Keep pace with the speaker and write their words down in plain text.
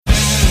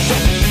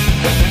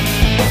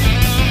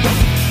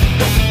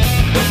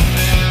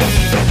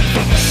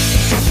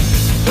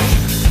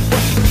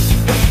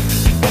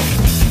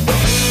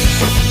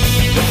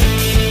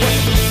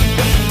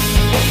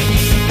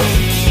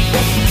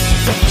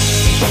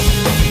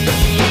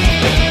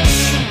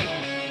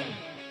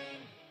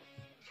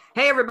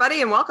Hey,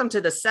 everybody, and welcome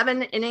to the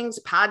 7 Innings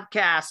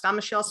Podcast. I'm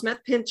Michelle Smith,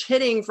 pinch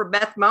hitting for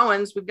Beth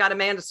Mowins. We've got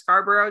Amanda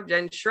Scarborough,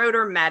 Jen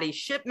Schroeder, Maddie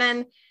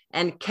Shipman,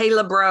 and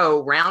Kayla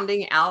Bro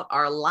rounding out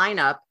our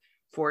lineup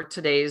for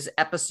today's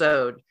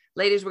episode.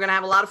 Ladies, we're going to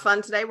have a lot of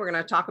fun today. We're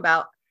going to talk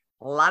about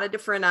a lot of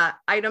different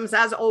items,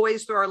 as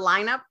always, through our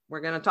lineup.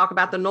 We're going to talk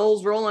about the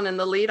Knowles rolling in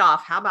the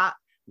leadoff. How about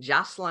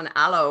Jocelyn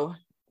Alo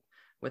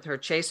with her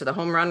chase of the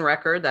home run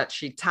record that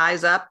she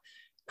ties up?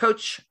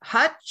 Coach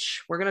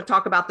Hutch, we're going to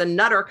talk about the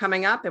Nutter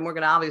coming up, and we're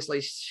going to obviously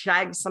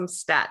shag some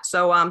stats.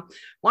 So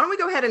why don't we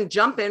go ahead and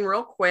jump in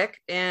real quick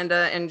and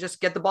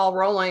just get the ball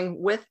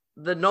rolling with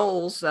the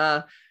Knowles.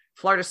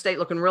 Florida State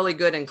looking really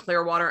good in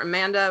Clearwater.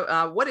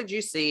 Amanda, what did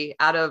you see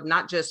out of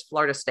not just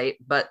Florida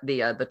State, but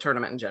the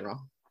tournament in general?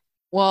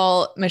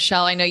 Well,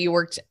 Michelle, I know you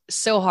worked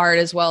so hard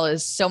as well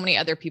as so many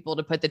other people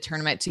to put the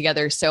tournament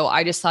together. So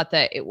I just thought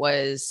that it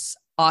was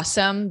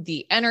awesome.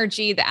 The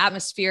energy, the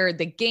atmosphere,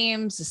 the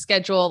games, the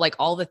schedule, like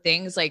all the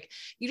things, like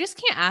you just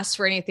can't ask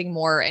for anything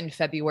more in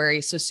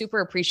February. So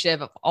super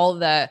appreciative of all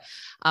the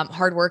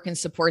hard work and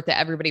support that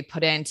everybody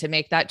put in to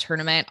make that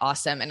tournament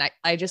awesome. And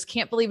I just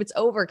can't believe it's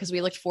over because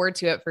we looked forward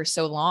to it for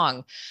so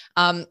long.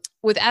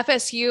 With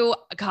FSU,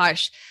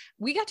 gosh,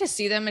 we got to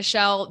see them,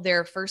 Michelle,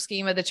 their first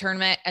game of the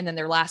tournament and then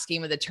their last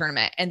game of the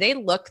tournament. And they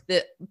look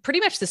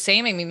pretty much the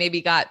same. I mean, maybe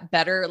got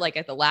better like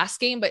at the last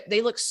game, but they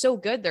look so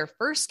good their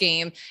first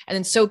game and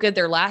then so good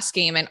their last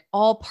game and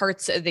all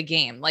parts of the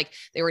game. Like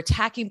they were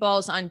attacking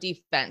balls on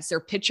defense.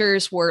 Their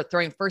pitchers were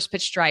throwing first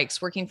pitch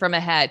strikes, working from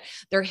ahead.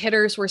 Their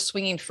hitters were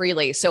swinging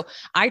freely. So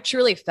I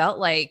truly felt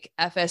like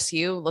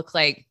FSU looked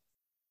like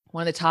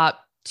one of the top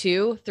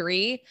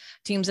 2-3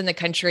 teams in the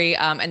country.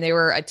 And they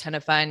were a ton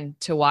of fun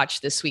to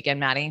watch this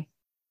weekend, Maddie.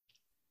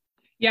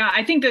 Yeah,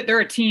 I think that they're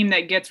a team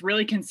that gets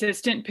really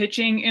consistent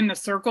pitching in the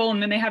circle, and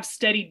then they have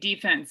steady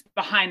defense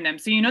behind them.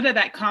 So you know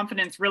that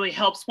confidence really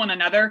helps one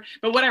another.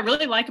 But what I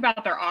really like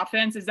about their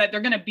offense is that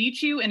they're going to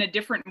beat you in a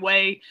different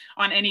way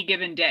on any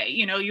given day.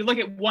 You know, you look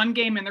at one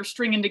game and they're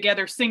stringing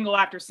together single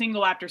after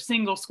single after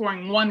single,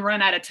 scoring one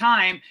run at a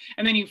time.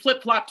 And then you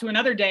flip-flop to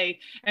another day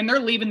and they're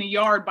leaving the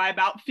yard by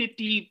about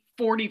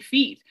 40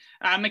 feet.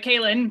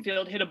 Michaela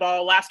Enfield hit a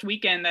ball last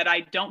weekend that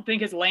I don't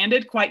think has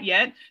landed quite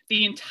yet.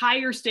 The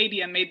entire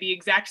stadium made the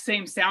exact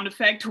same sound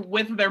effect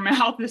with their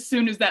mouth as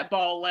soon as that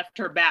ball left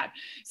her bat.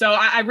 So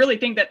I really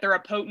think that they're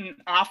a potent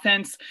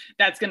offense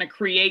that's going to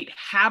create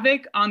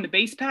havoc on the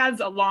base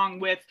paths along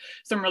with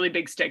some really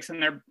big sticks in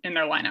their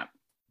lineup.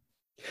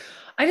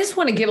 I just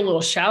want to give a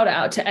little shout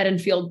out to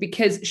Edenfield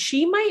because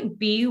she might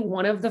be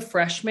one of the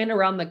freshmen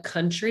around the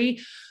country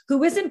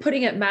who isn't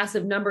putting up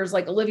massive numbers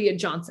like Olivia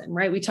Johnson,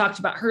 right? We talked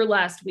about her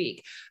last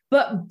week,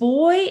 but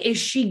boy, is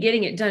she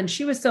getting it done.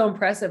 She was so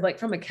impressive, like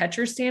from a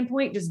catcher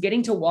standpoint, just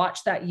getting to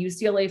watch that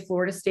UCLA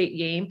Florida State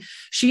game.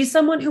 She's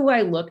someone who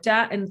I looked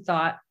at and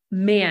thought,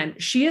 man,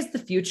 she is the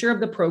future of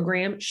the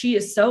program. She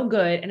is so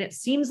good. And it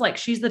seems like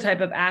she's the type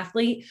of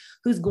athlete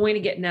who's going to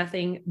get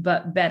nothing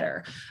but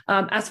better.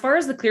 As far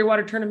as the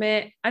Clearwater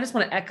tournament, I just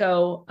want to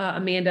echo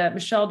Amanda,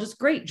 Michelle, just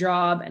great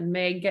job, and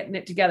Meg getting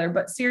it together.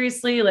 But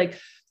seriously, like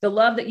the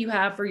love that you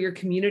have for your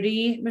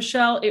community,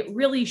 Michelle, it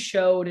really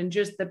showed. And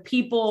just the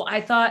people,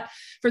 I thought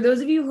for those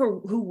of you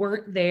who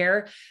weren't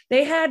there,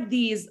 they had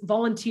these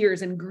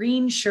volunteers in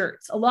green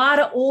shirts, a lot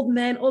of old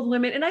men, old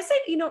women. And I say,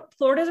 you know,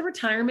 Florida's a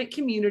retirement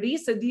community.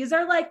 So these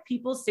are like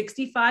people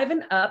 65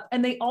 and up,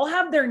 and they all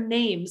have their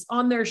names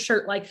on their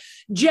shirt. Like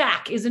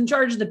Jack is in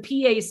charge of the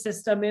PA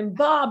system and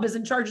Bob is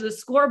in charge of the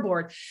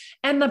scoreboard.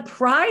 And the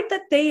pride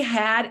that they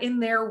had in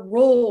their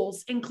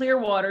roles in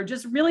Clearwater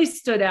just really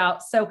stood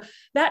out. So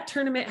that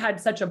tournament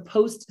had such a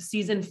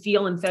post-season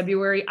feel in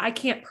February. I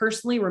can't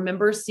personally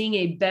remember seeing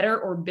a better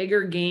or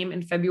bigger game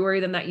in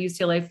February than that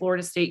UCLA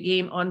Florida State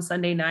game on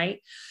Sunday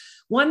night.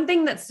 One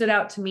thing that stood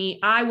out to me,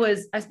 I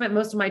spent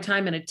most of my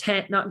time in a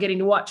tent, not getting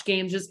to watch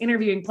games, just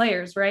interviewing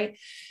players, right?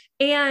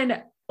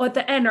 And at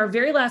the end, our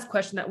very last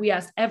question that we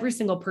asked every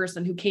single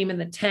person who came in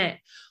the tent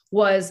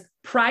was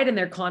pride in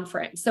their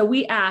conference. So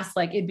we asked,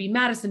 like, it'd be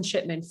Madison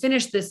Shipman,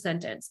 finish this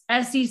sentence,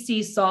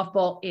 SEC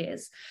softball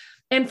is.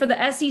 And for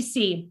the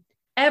SEC,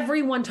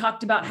 everyone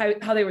talked about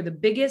how they were the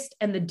biggest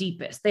and the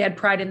deepest. They had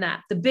pride in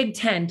that. The Big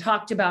Ten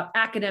talked about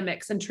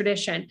academics and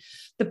tradition.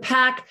 The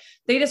Pac,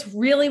 they just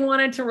really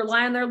wanted to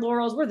rely on their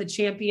laurels. We're the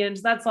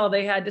champions. That's all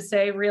they had to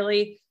say,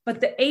 really. But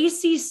the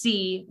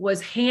ACC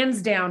was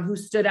hands down who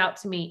stood out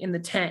to me in the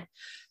tent,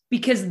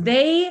 because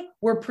they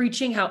were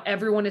preaching how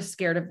everyone is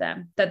scared of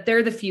them, that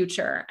they're the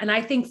future. And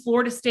I think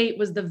Florida State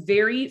was the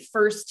very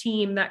first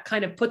team that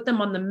kind of put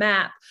them on the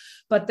map.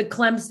 But the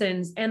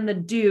Clemsons and the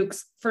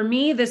Dukes, for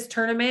me, this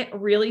tournament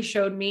really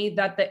showed me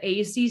that the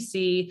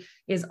ACC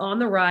is on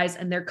the rise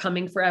and they're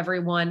coming for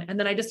everyone. And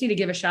then I just need to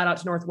give a shout out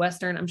to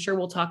Northwestern. I'm sure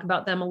we'll talk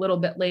about them a little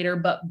bit later,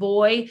 but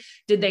boy,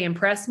 did they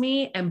impress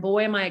me. And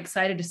boy, am I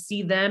excited to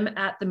see them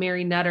at the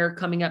Mary Nutter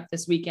coming up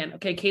this weekend.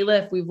 Okay,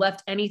 Kayla, if we've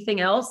left anything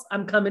else,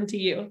 I'm coming to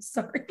you.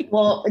 Sorry.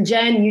 Well,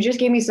 Jen, you just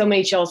gave me so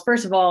many chills.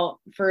 First of all,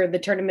 for the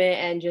tournament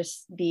and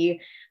just the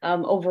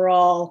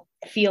overall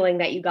feeling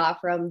that you got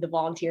from the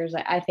volunteers,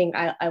 I think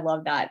I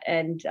love that.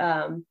 And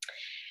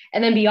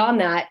then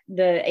beyond that,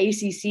 the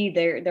ACC,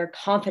 they're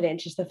confident.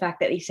 Just the fact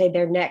that they say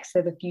they're next,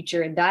 they're the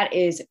future, and that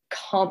is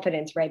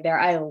confidence right there.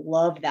 I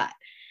love that.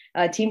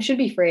 Teams should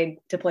be afraid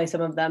to play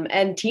some of them,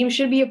 and teams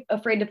should be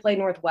afraid to play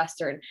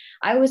Northwestern.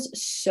 I was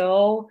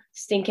so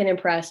stinking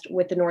impressed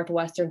with the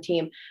Northwestern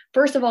team.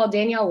 First of all,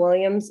 Danielle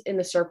Williams in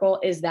the circle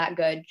is that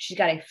good. She's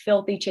got a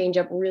filthy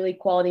changeup, really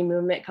quality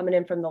movement coming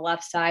in from the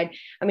left side.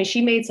 I mean,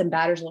 she made some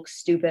batters look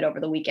stupid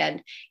over the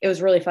weekend. It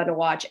was really fun to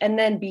watch. And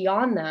then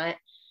beyond that,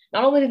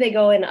 not only did they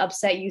go and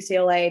upset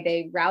UCLA,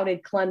 they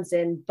routed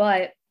Clemson,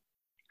 but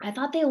I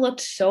thought they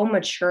looked so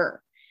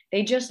mature.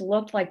 They just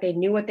looked like they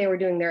knew what they were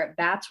doing. Their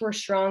at-bats were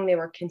strong. They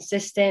were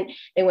consistent.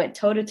 They went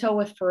toe-to-toe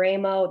with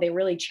Faremo. They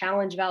really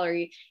challenged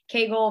Valerie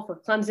Cagle for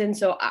Clemson.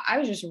 So I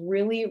was just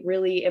really,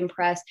 really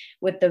impressed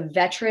with the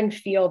veteran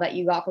feel that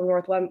you got from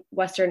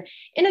Northwestern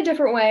in a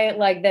different way,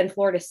 like than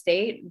Florida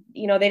State.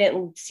 You know, they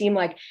didn't seem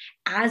like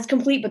as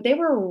complete, but they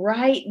were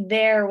right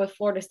there with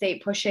Florida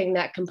State, pushing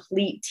that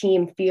complete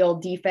team feel,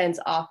 defense,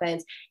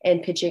 offense,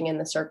 and pitching in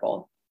the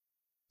circle.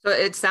 So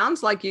it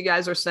sounds like you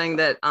guys are saying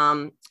that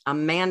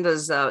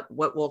Amanda's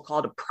what we'll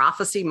call a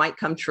prophecy might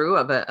come true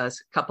of a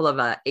couple of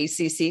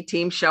ACC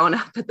teams showing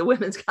up at the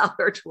Women's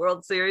College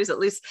World Series. At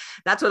least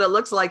that's what it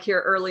looks like here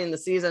early in the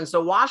season.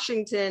 So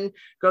Washington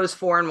goes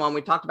 4-1.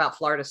 We talked about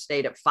Florida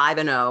State at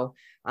 5-0.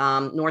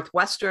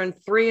 Northwestern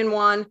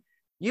 3-1.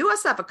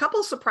 USF, a couple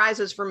of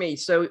surprises for me.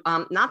 So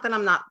not that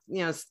I'm not,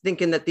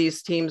 thinking that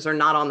these teams are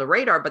not on the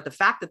radar, but the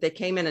fact that they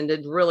came in and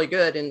did really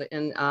good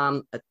in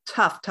a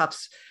tough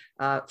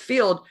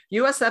field.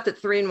 USF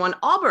at 3-1.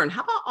 Auburn,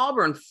 how about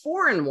Auburn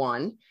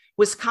 4-1?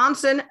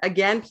 Wisconsin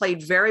again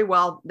played very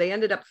well. They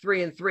ended up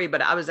 3-3,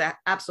 but I was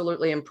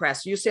absolutely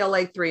impressed.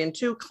 UCLA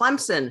 3-2,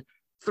 Clemson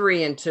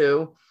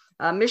 3-2,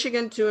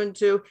 Michigan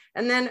 2-2,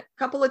 and then a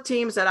couple of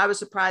teams that I was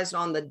surprised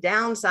on the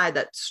downside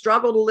that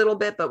struggled a little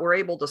bit, but were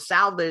able to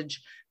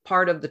salvage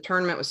part of the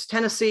tournament was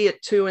Tennessee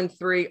at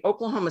 2-3,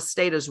 Oklahoma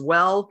State as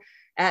well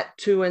at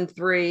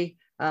 2-3,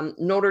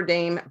 Notre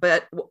Dame,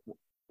 but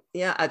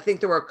yeah, I think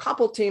there were a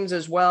couple teams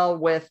as well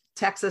with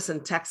Texas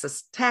and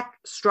Texas Tech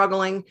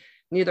struggling.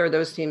 Neither of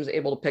those teams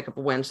able to pick up a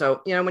win.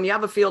 So, when you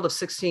have a field of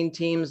 16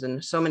 teams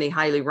and so many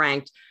highly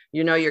ranked,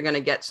 you're going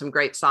to get some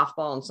great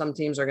softball, and some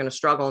teams are going to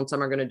struggle and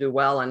some are going to do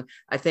well. And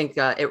I think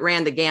it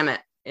ran the gamut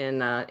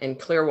in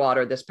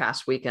Clearwater this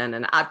past weekend.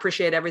 And I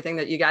appreciate everything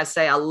that you guys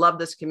say. I love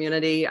this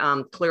community.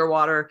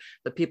 Clearwater,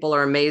 the people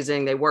are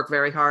amazing. They work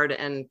very hard,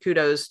 and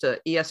kudos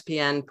to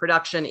ESPN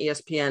production,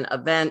 ESPN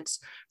events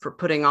for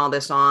putting all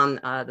this on,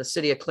 the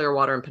city of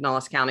Clearwater and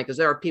Pinellas County, because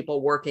there are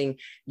people working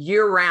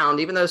year round.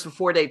 Even though it's a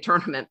 4-day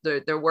tournament,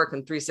 they're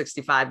working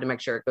 365 to make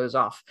sure it goes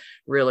off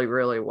really,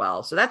 really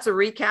well. So that's a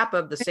recap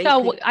of the safety.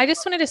 So I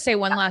just wanted to say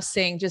one last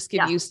thing, just give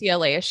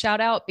UCLA a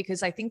shout out,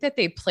 because I think that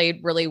they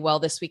played really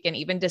well this weekend,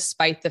 even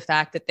despite the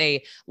fact that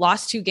they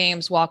lost 2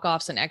 games,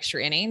 walk-offs and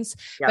extra innings,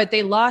 but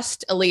they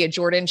lost Aaliyah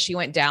Jordan. She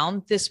went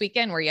down this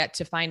weekend. We're yet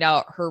to find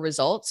out her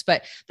results,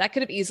 but that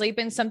could have easily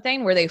been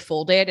something where they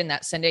folded in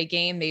that Sunday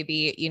game.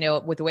 Maybe,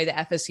 with the way the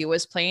FSU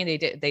was playing,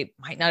 they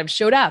might not have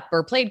showed up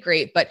or played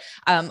great, but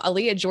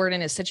Aaliyah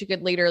Jordan is such a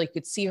good leader. You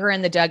could see her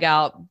in the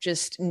dugout,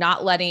 just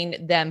not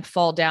letting them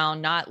fall down,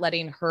 not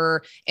letting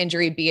her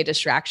injury be a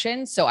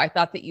distraction. So I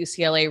thought that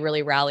UCLA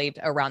really rallied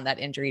around that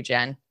injury,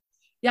 Jen.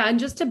 Yeah. And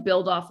just to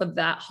build off of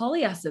that,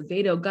 Holly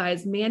Acevedo,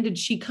 guys, man, did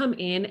she come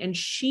in and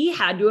she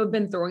had to have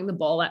been throwing the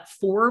ball at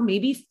 4,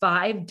 maybe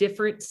 5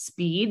 different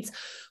speeds,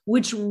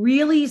 which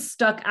really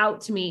stuck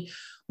out to me.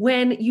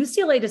 When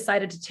UCLA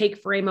decided to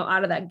take Faremo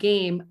out of that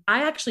game,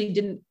 I actually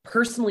didn't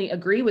personally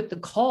agree with the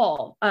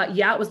call.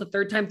 It was the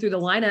 3rd time through the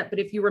lineup, but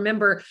if you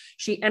remember,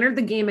 she entered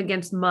the game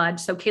against Mudge.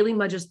 So Kaylee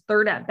Mudge's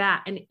 3rd at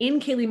bat, and in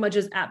Kaylee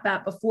Mudge's at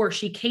bat before,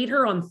 she K'd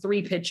her on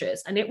 3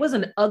 pitches, and it was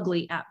an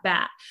ugly at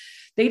bat.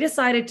 They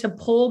decided to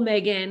pull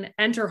Megan,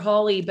 enter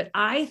Holly, but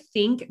I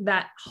think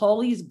that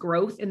Holly's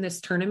growth in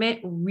this tournament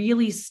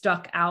really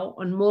stuck out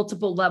on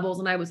multiple levels,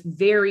 and I was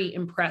very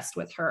impressed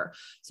with her.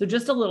 So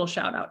just a little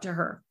shout out to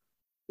her.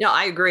 Yeah,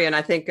 I agree. And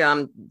I think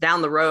down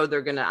the road,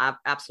 they're going to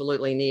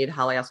absolutely need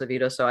Holly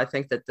Acevedo. So I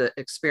think that the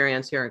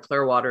experience here in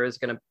Clearwater is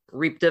going to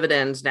reap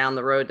dividends down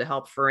the road to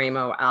help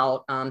Faremo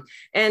out.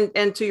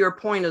 And to your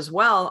point as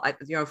well,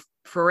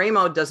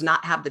 Faremo does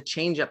not have the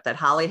changeup that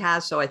Holly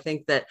has. So I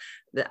think that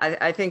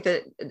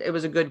it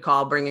was a good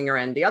call bringing her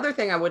in. The other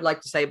thing I would like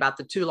to say about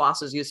the 2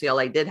 losses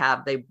UCLA did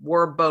have, they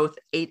were both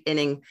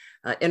 8-inning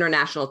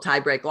international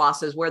tiebreak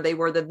losses where they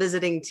were the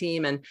visiting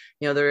team. And,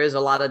 there is a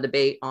lot of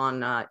debate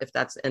on if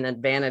that's an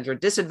advantage or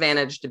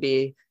disadvantage to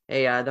be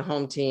the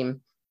home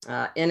team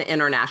in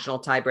international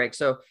tiebreak.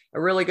 So a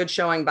really good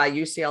showing by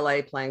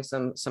UCLA playing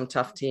some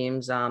tough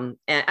teams. And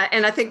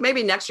I think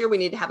maybe next year we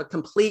need to have a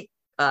complete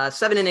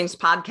Seven Innings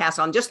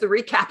podcast on just the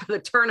recap of the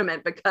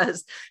tournament,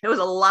 because it was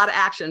a lot of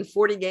action,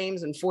 40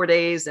 games in 4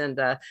 days, and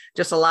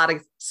just a lot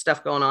of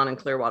stuff going on in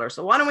Clearwater.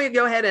 So why don't we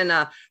go ahead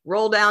and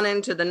roll down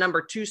into the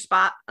number 2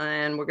 spot,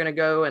 and we're going to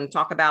go and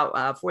talk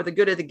about for the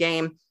good of the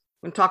game.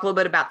 We're going to talk a little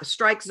bit about the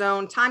strike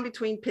zone, time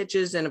between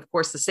pitches, and of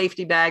course the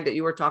safety bag that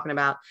you were talking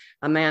about,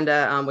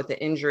 Amanda, with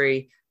the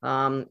injury.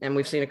 And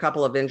we've seen a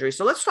couple of injuries.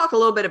 So let's talk a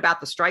little bit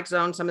about the strike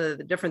zone, some of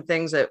the different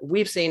things that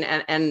we've seen.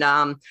 And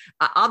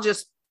I'll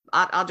just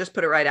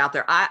put it right out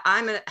there.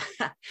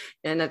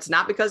 And it's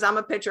not because I'm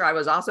a pitcher. I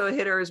was also a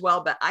hitter as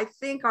well, but I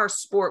think our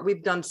sport,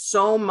 we've done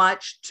so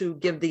much to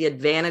give the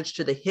advantage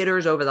to the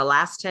hitters over the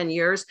last 10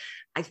 years.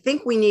 I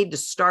think we need to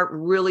start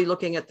really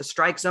looking at the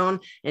strike zone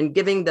and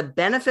giving the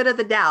benefit of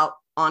the doubt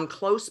on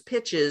close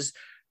pitches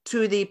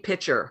to the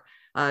pitcher.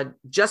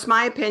 Just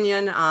my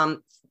opinion.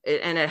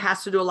 And it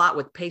has to do a lot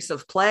with pace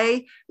of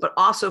play, but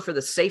also for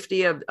the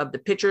safety of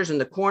the pitchers and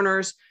the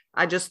corners.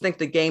 I just think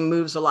the game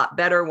moves a lot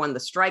better when the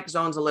strike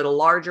zone's a little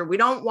larger. We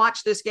don't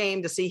watch this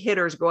game to see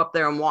hitters go up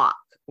there and walk.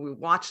 We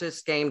watch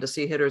this game to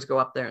see hitters go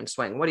up there and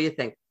swing. What do you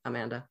think,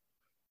 Amanda?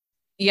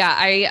 Yeah,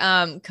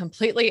 I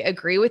completely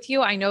agree with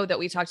you. I know that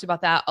we talked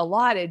about that a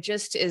lot. It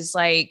just is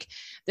like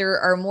there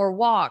are more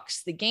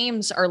walks, the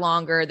games are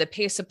longer, the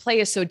pace of play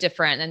is so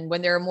different. And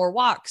when there are more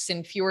walks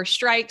and fewer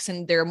strikes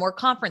and there are more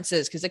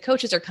conferences because the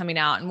coaches are coming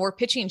out and more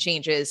pitching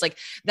changes, like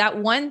that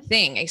one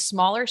thing, a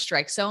smaller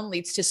strike zone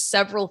leads to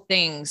several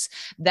things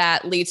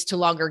that leads to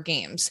longer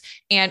games.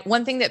 And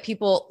one thing that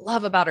people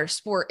love about our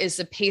sport is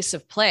the pace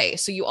of play.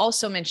 So you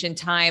also mentioned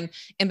time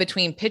in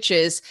between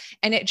pitches,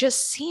 and it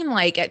just seemed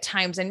like at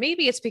times, and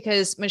maybe it's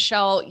because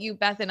Michelle, you,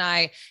 Beth, and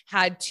I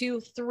had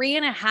 2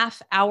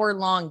 3.5 hour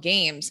long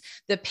games.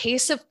 The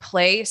pace of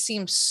play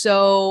seems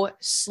so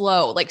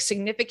slow, like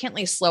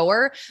significantly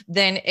slower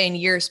than in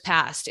years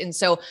past. And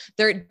so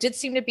there did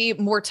seem to be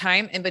more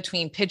time in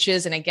between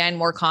pitches and again,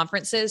 more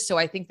conferences. So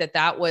I think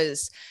that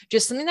was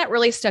just something that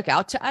really stuck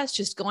out to us,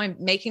 just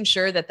making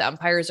sure that the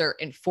umpires are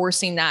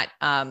enforcing that,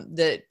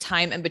 the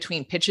time in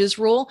between pitches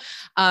rule.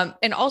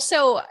 And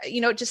also,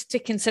 just to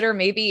consider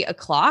maybe a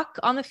clock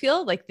on the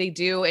field, like they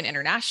do in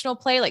international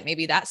play, like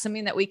maybe that's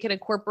something that we could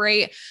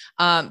incorporate.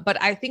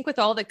 But I think with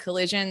all the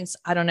collisions,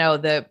 I don't know,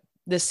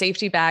 the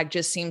safety bag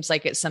just seems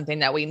like it's something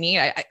that we need.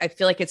 I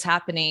feel like it's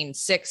happening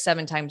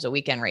 6-7 times a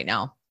weekend right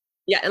now.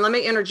 Yeah. And let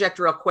me interject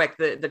real quick.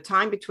 The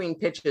time between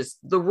pitches,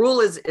 the rule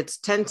is it's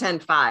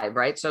 10-10-5,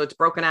 right? So it's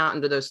broken out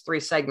into those 3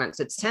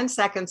 segments. It's 10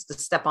 seconds to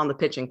step on the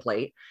pitching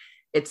plate.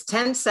 It's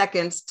 10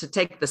 seconds to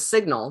take the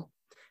signal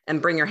and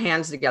bring your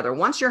hands together.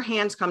 Once your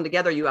hands come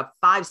together, you have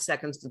 5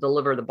 seconds to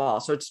deliver the ball.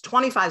 So it's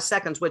 25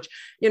 seconds, which,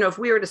 if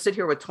we were to sit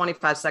here with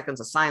 25 seconds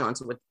of silence,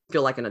 it would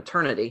feel like an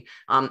eternity.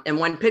 And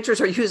when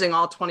pitchers are using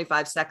all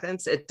 25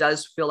 seconds, it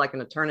does feel like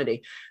an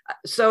eternity.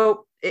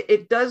 So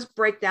it does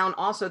break down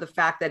also the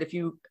fact that if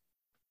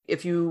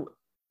you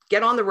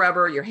get on the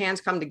rubber, your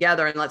hands come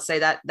together, and let's say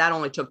that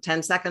only took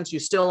 10 seconds, you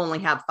still only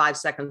have 5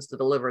 seconds to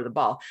deliver the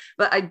ball.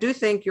 But I do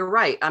think you're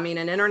right. I mean,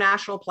 in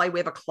international play, we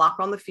have a clock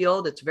on the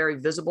field. It's very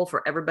visible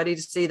for everybody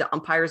to see, the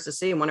umpires to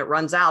see. And when it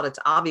runs out, it's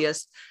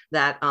obvious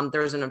that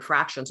there's an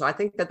infraction. So I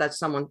think that's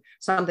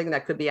something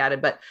that could be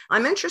added. But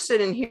I'm interested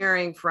in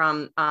hearing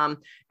from,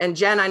 and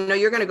Jen, I know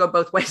you're going to go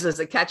both ways as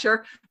a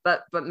catcher,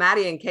 but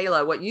Maddie and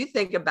Kayla, what you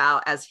think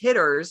about as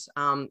hitters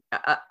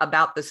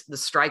about the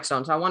strike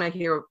zone. So I want to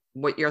hear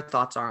what your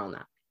thoughts are on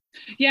that.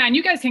 Yeah, and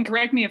you guys can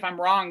correct me if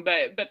I'm wrong,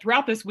 but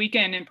throughout this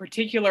weekend in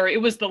particular,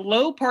 it was the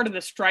low part of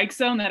the strike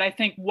zone that I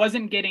think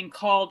wasn't getting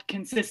called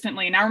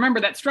consistently. Now, remember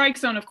that strike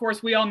zone, of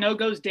course, we all know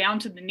goes down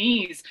to the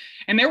knees.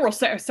 And there were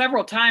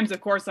several times, of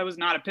course, I was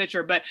not a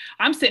pitcher, but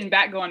I'm sitting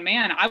back going,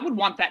 man, I would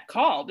want that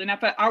called. And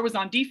if I was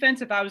on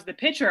defense, if I was the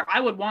pitcher,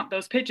 I would want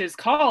those pitches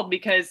called,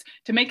 because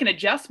to make an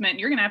adjustment,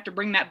 you're going to have to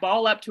bring that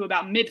ball up to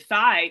about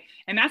mid-thigh,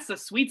 and that's the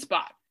sweet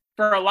spot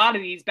for a lot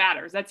of these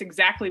batters. That's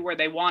exactly where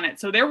they want it.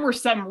 So there were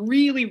some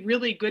really,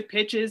 really good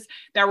pitches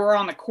that were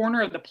on the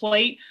corner of the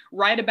plate,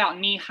 right about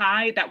knee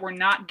high, that were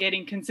not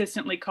getting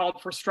consistently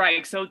called for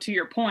strikes. So to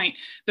your point,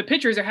 the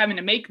pitchers are having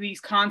to make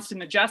these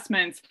constant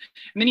adjustments.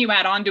 And then you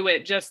add onto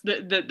it just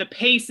the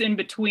pace in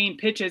between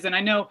pitches. And I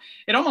know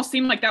it almost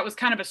seemed like that was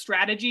kind of a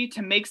strategy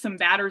to make some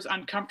batters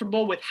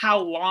uncomfortable with how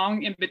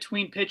long in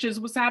between pitches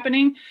was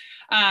happening.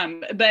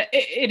 But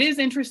it is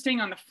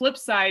interesting on the flip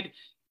side,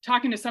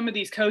 talking to some of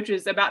these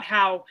coaches about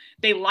how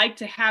they like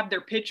to have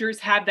their pitchers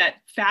have that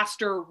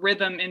faster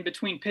rhythm in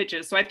between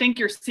pitches. So I think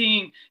you're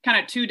seeing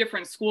kind of 2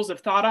 different schools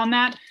of thought on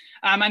that.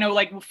 I know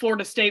like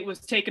Florida State was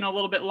taking a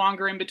little bit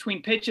longer in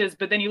between pitches,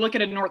 but then you look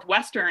at a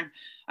Northwestern,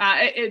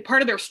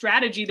 part of their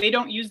strategy, they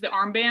don't use the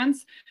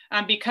armbands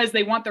because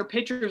they want their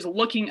pitchers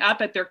looking up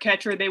at their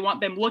catcher. They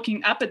want them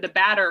looking up at the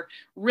batter,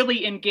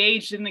 really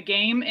engaged in the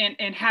game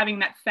and having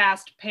that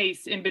fast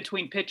pace in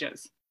between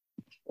pitches.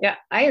 Yeah,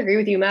 I agree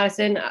with you,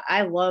 Madison.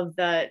 I love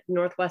the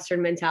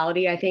Northwestern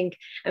mentality.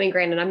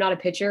 Granted, I'm not a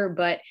pitcher,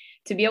 but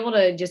to be able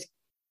to just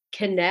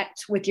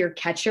connect with your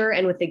catcher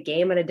and with the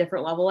game at a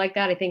different level like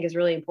that, I think is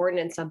really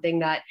important, and something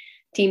that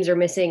teams are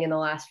missing in the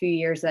last few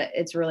years, that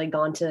it's really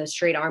gone to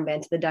straight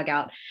armband to the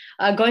dugout.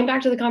 Going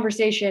back to the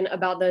conversation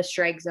about the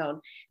strike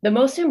zone, the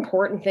most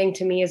important thing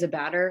to me as a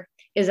batter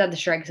is that the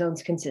strike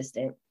zone's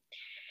consistent.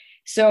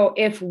 So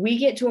if we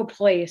get to a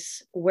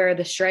place where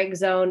the strike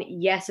zone,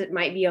 yes, it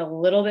might be a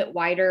little bit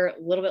wider,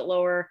 a little bit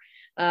lower,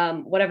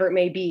 whatever it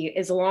may be,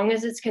 as long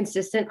as it's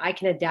consistent, I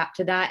can adapt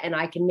to that and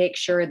I can make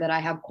sure that I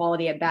have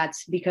quality at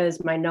bats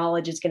because my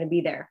knowledge is going to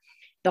be there.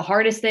 The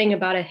hardest thing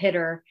about a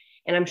hitter,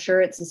 and I'm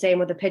sure it's the same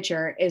with a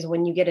pitcher, is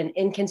when you get an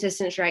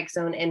inconsistent strike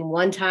zone and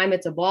one time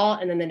it's a ball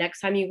and then the next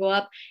time you go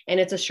up and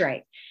it's a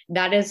strike.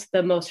 That is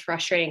the most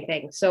frustrating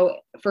thing. So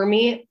for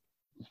me,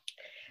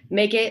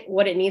 make it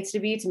what it needs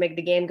to be to make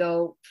the game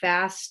go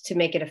fast, to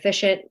make it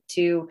efficient,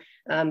 to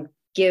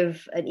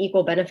give an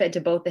equal benefit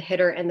to both the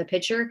hitter and the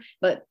pitcher,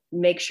 but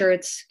make sure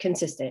it's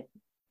consistent.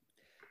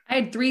 I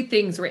had 3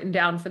 things written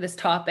down for this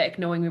topic,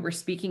 knowing we were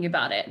speaking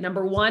about it.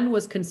 Number 1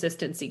 was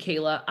consistency,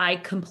 Kayla. I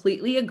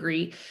completely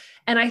agree.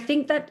 And I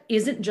think that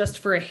isn't just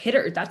for a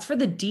hitter, that's for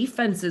the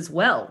defense as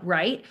well,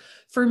 right?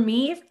 For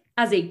me,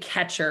 as a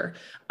catcher,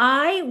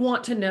 I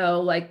want to know,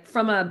 like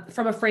from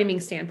a framing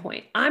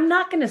standpoint, I'm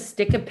not going to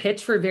stick a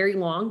pitch for very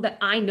long that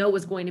I know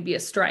is going to be a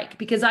strike,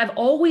 because I've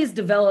always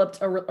developed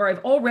or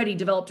I've already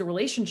developed a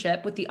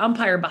relationship with the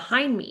umpire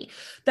behind me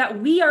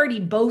that we already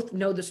both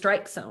know the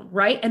strike zone,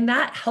 right? And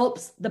that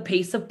helps the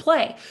pace of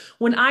play.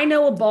 When I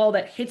know a ball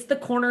that hits the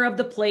corner of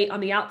the plate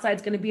on the outside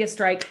is going to be a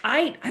strike,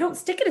 I don't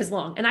stick it as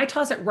long and I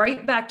toss it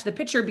right back to the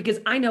pitcher because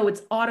I know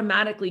it's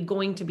automatically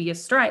going to be a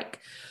strike.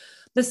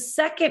 The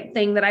second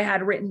thing that I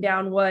had written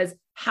down was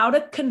how to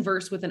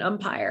converse with an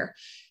umpire,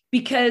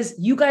 because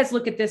you guys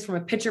look at this from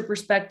a pitcher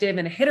perspective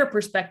and a hitter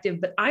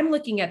perspective, but I'm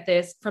looking at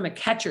this from a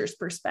catcher's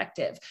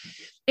perspective.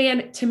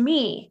 And to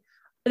me,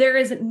 there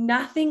is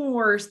nothing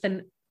worse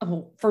than,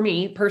 for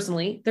me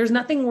personally, there's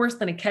nothing worse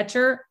than a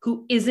catcher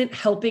who isn't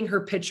helping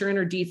her pitcher and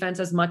her defense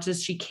as much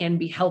as she can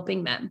be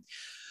helping them.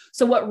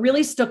 So what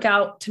really stuck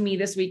out to me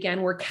this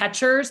weekend were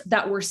catchers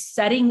that were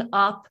setting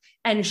up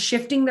and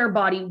shifting their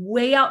body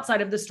way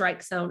outside of the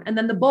strike zone. And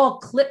then the ball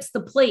clips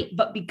the plate.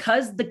 But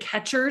because the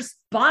catcher's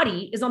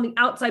body is on the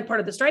outside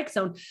part of the strike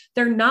zone,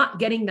 they're not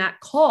getting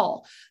that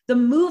call. The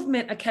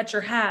movement a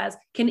catcher has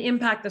can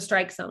impact the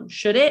strike zone.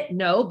 Should it?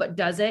 No. But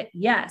does it?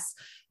 Yes.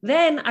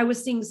 Then I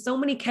was seeing so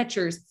many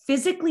catchers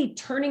physically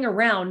turning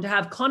around to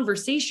have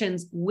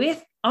conversations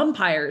with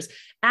umpires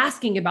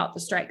asking about the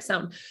strike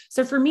zone.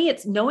 So for me,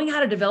 it's knowing how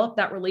to develop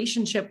that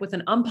relationship with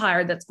an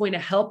umpire that's going to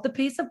help the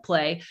pace of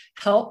play,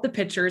 help the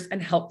pitchers,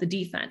 and help the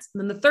defense.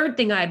 And then the third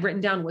thing I had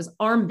written down was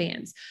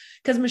armbands.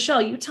 Because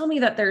Michelle, you tell me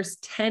that there's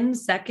 10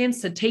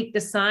 seconds to take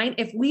the sign.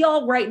 If we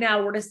all right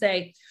now were to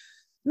say,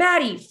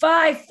 Maddie,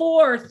 5,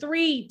 4,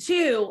 3,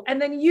 2,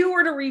 and then you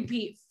were to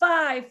repeat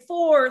 5,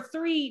 4,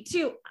 3,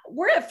 2,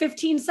 we're at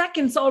 15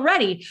 seconds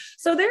already.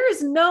 So there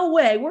is no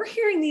way we're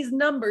hearing these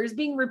numbers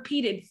being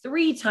repeated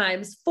 3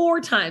 times,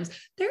 4 times.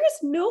 There is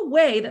no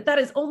way that that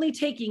is only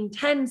taking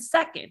 10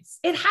 seconds.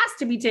 It has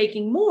to be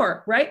taking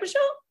more, right,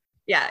 Michelle?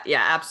 Yeah,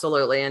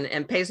 absolutely.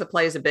 And pace of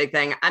play is a big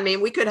thing. I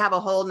mean, we could have a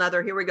whole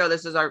nother, here we go.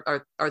 This is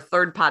our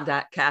third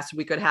podcast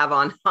we could have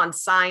on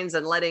signs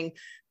and letting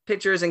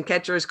pitchers and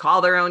catchers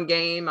call their own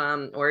game,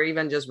 or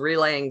even just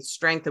relaying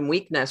strength and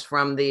weakness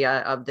from the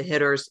of the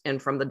hitters and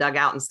from the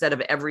dugout instead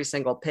of every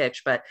single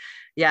pitch. But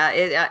yeah,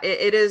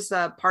 it is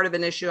part of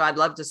an issue. I'd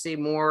love to see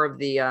more of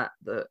the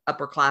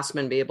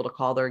upperclassmen be able to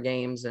call their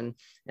games and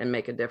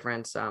make a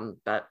difference.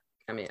 But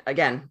I mean,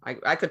 again,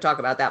 I could talk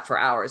about that for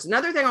hours.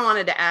 Another thing I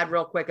wanted to add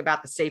real quick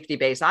about the safety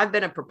base. I've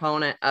been a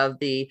proponent of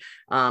the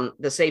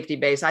safety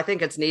base. I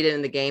think it's needed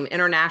in the game.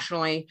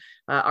 Internationally,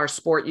 our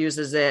sport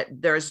uses it.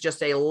 There's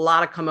just a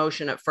lot of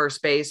commotion at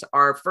first base.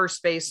 Our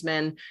first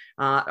basemen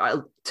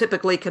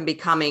typically can be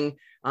coming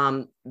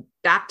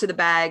back to the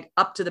bag,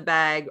 up to the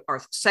bag,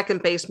 our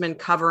second baseman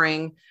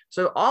covering.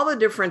 So all the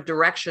different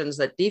directions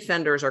that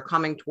defenders are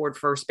coming toward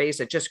first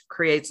base, it just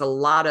creates a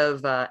lot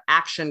of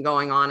action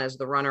going on as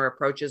the runner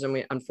approaches. And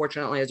we,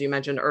 unfortunately, as you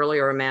mentioned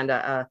earlier,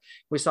 Amanda,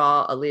 we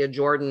saw Aaliyah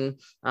Jordan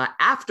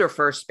after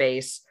first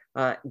base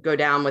go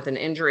down with an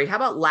injury. How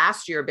about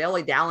last year,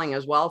 Bailey Dowling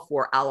as well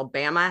for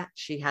Alabama?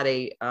 She had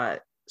a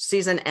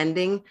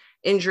season-ending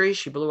injury.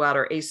 She blew out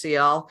her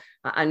ACL.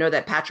 I know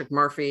that Patrick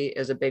Murphy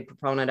is a big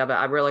proponent of it.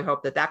 I really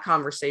hope that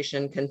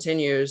conversation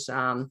continues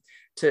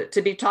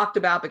to be talked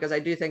about, because I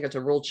do think it's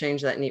a rule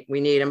change that we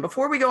need. And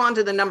before we go on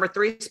to the number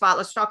 3 spot,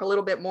 let's talk a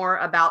little bit more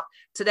about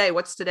today.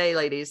 What's today,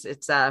 ladies?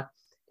 It's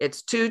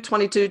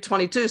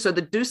 2/22/22. So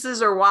the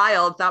deuces are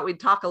wild. Thought we'd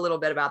talk a little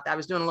bit about that. I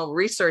was doing a little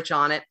research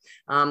on it.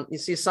 You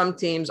see some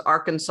teams,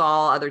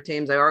 Arkansas, other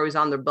teams, they're always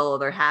on the bill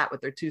of their hat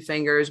with their 2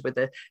 fingers with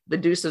the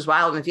deuces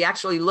wild. And if you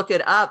actually look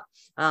it up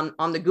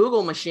on the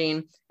Google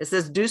machine, it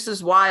says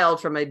deuces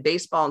wild from a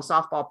baseball and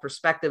softball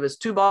perspective is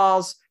 2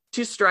 balls,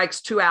 2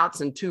 strikes, 2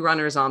 outs, and 2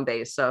 runners on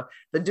base. So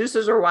the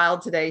deuces are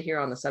wild today here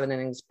on the 7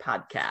 Innings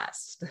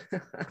podcast.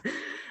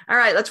 All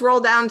right, let's roll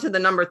down to the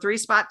number 3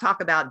 spot,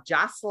 talk about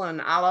Jocelyn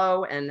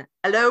Alo, and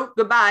hello,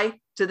 goodbye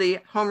to the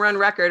home run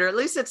record, or at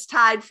least it's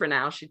tied for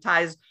now. She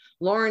ties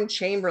Lauren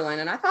Chamberlain.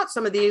 And I thought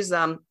some of these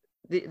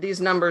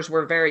numbers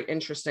were very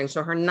interesting.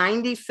 So her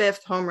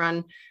 95th home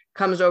run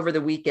comes over the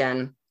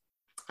weekend.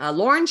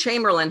 Lauren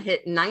Chamberlain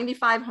hit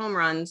 95 home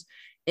runs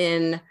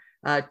in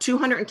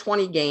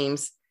 220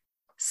 games,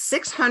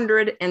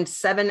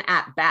 607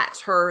 at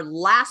bats. Her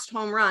last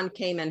home run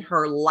came in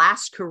her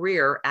last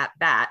career at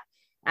bat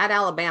at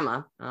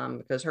Alabama,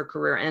 because her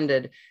career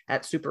ended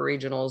at Super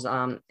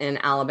Regionals in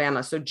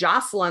Alabama. So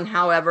Jocelyn,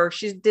 however,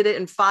 she did it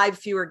in 5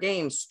 fewer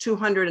games,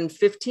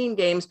 215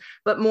 games,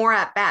 but more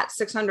at bats,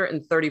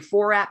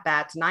 634 at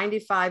bats,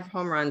 95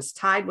 home runs,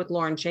 tied with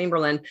Lauren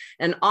Chamberlain.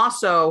 And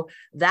also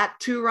that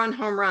 2-run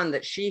home run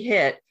that she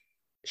hit,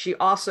 she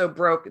also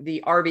broke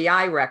the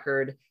RBI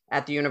record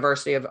at the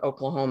University of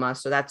Oklahoma.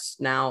 So that's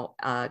now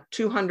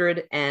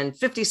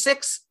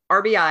 256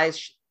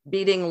 RBIs,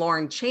 beating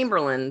Lauren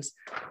Chamberlain's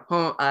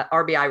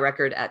RBI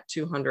record at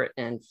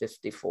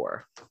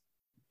 254.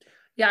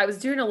 Yeah, I was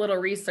doing a little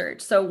research.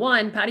 So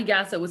one, Patty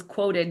Gasso was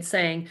quoted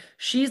saying,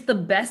 she's the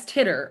best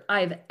hitter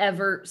I've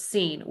ever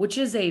seen, which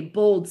is a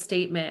bold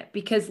statement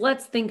because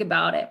let's think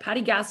about it.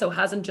 Patty Gasso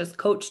hasn't just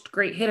coached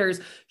great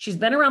hitters. She's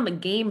been around the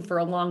game for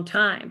a long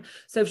time.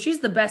 So if she's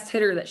the best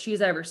hitter that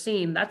she's ever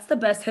seen, that's the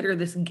best hitter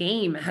this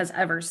game has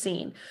ever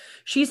seen.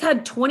 She's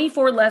had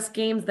 24 less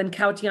games than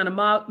Cautiana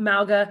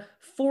Malga,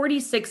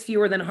 46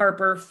 fewer than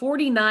Harper,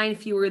 49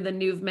 fewer than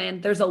Newman.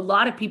 There's a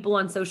lot of people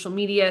on social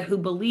media who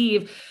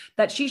believe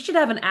that she should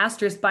have an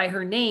asterisk by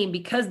her name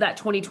because that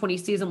 2020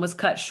 season was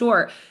cut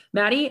short.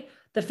 Maddie,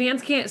 the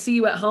fans can't see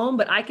you at home,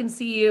 but I can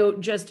see you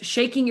just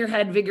shaking your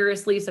head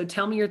vigorously. So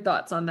tell me your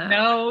thoughts on that.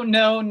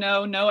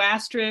 No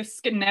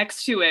asterisk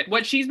next to it.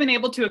 What she's been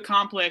able to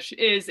accomplish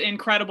is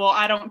incredible.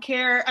 I don't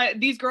care.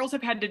 These girls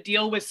have had to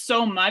deal with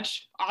so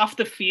much off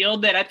the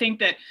field that I think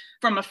that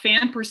from a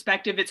fan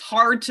perspective, it's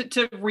hard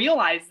to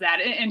realize that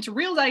and to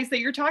realize that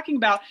you're talking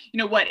about,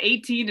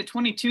 18 to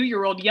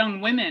 22-year-old young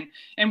women,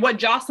 and what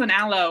Jocelyn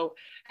Alo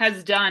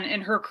has done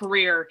in her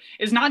career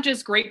is not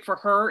just great for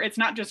her. It's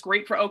not just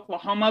great for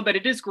Oklahoma, but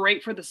it is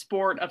great for the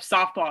sport of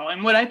softball.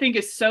 And what I think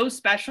is so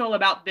special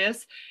about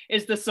this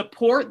is the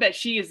support that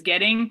she is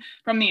getting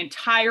from the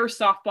entire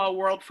softball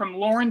world, from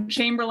Lauren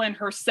Chamberlain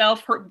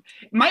herself. Her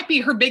might be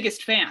her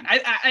biggest fan.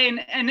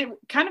 And it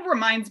kind of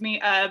reminds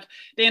me of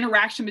the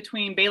interaction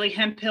between Bailey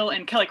Hemphill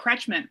and Kelly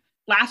Kretschmann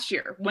last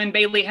year when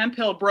Bailey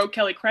Hemphill broke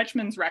Kelly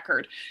Kretschmann's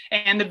record,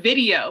 and the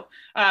video,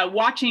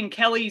 watching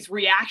Kelly's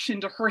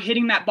reaction to her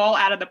hitting that ball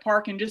out of the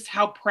park and just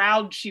how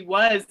proud she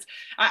was,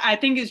 I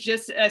think is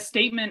just a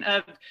statement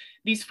of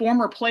these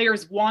former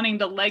players wanting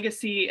the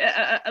legacy,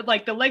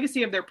 like the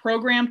legacy of their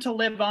program to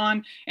live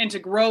on and to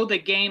grow the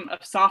game of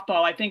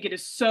softball. I think it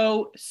is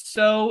so,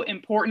 so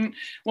important.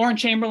 Lauren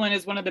Chamberlain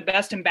is one of the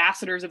best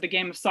ambassadors of the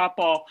game of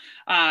softball,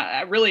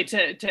 really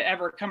to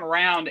ever come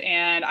around.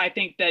 And I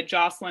think that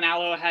Jocelyn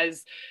Alo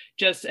has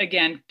just,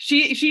 again,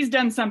 she's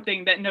done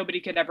something that nobody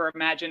could ever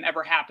imagine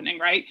ever happening,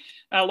 right?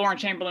 Lauren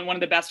Chamberlain, one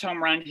of the best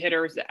home run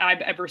hitters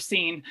I've ever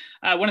seen,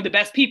 one of the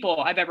best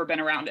people I've ever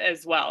been around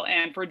as well.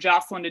 And for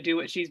Jocelyn to do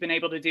what she's been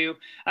able to do,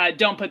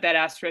 don't put that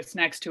asterisk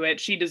next to it.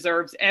 She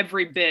deserves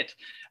every bit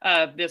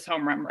of this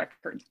home run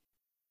record.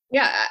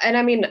 Yeah. And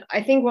I mean,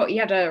 I think what you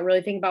have to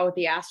really think about with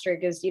the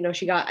asterisk is,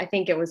 she got, I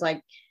think it was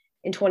like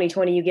in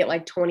 2020, you get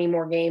like 20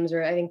 more games,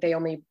 or I think they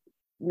only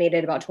made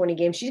it about 20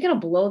 games. She's going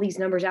to blow these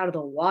numbers out of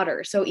the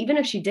water. So even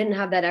if she didn't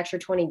have that extra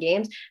 20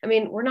 games, I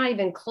mean, we're not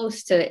even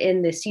close to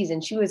in this season.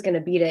 She was going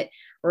to beat it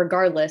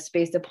regardless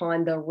based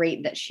upon the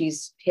rate that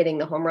she's hitting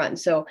the home run.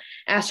 So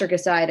asterisk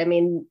aside, I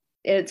mean,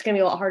 it's going to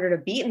be a lot harder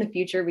to beat in the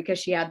future because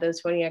she had those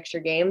 20 extra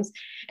games.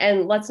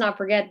 And let's not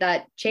forget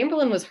that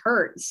Chamberlain was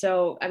hurt.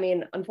 So, I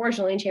mean,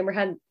 unfortunately,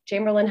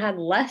 Chamberlain had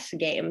less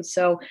games.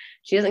 So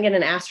she doesn't get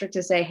an asterisk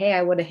to say, hey,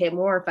 I would have hit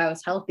more if I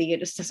was healthy.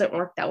 It just doesn't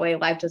work that way.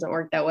 Life doesn't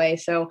work that way.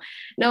 So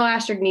no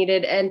asterisk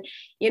needed. And,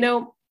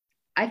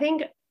 I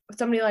think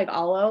somebody like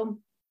Alo,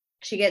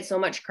 she gets so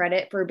much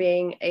credit for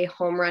being a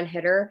home run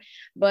hitter,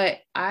 but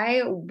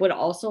I would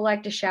also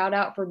like to shout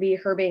out for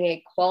her being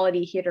a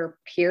quality hitter,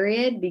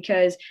 period,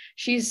 because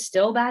she's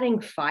still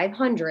batting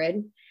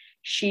 500.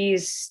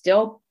 She's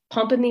still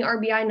pumping the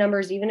RBI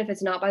numbers, even if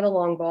it's not by the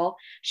long ball.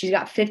 She's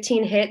got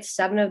 15 hits.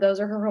 7 of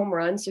those are her home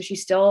runs. So she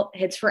still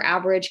hits for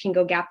average, can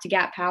go gap to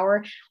gap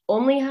power,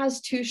 only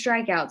has 2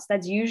 strikeouts.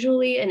 That's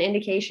usually an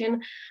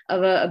indication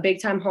of a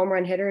big time home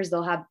run hitter, is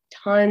they'll have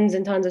tons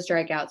and tons of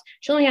strikeouts.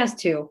 She only has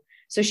 2.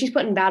 So she's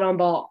putting bat on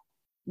ball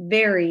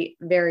very,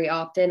 very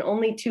often,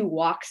 only 2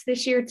 walks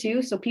this year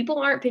too. So people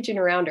aren't pitching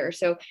around her.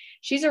 So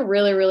she's a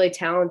really, really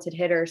talented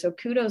hitter. So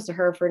kudos to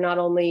her for not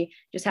only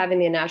just having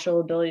the natural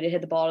ability to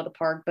hit the ball to the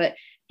park, but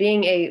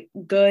being a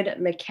good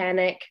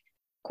mechanic,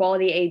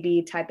 quality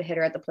AB type of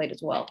hitter at the plate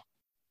as well.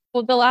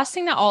 Well, the last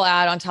thing that I'll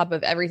add on top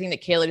of everything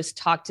that Kayla just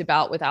talked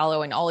about with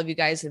Alo and all of you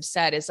guys have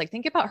said is like,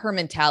 think about her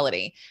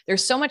mentality.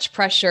 There's so much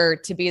pressure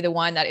to be the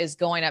one that is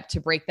going up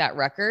to break that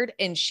record.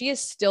 And she is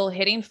still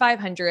hitting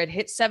 500,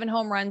 hit 7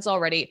 home runs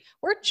already.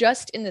 We're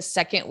just in the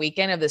second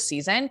weekend of the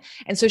season.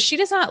 And so she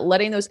is not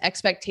letting those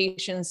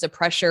expectations, the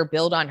pressure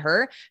build on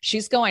her.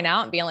 She's going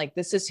out and being like,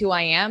 this is who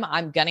I am.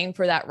 I'm gunning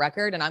for that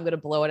record and I'm going to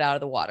blow it out of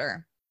the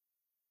water.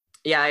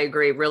 Yeah, I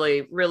agree.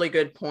 Really, really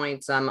good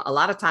points. A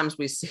lot of times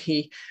we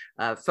see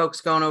folks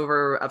going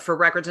over for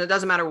records, and it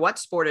doesn't matter what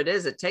sport it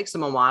is. It takes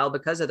them a while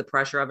because of the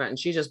pressure of it, and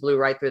she just blew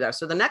right through that.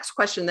 So the next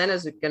question then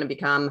is going to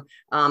become,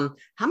 how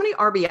many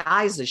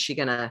RBIs is she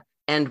going to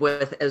end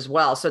with as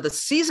well? So the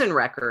season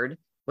record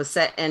was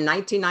set in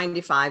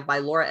 1995 by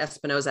Laura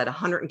Espinoza at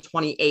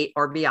 128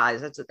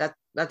 RBIs.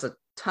 That's a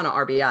ton of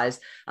RBIs.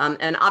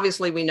 And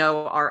obviously we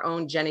know our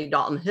own Jenny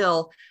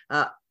Dalton-Hill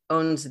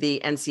owns the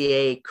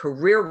NCAA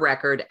career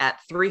record at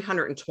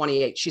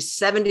 328. She's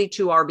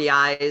 72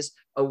 RBIs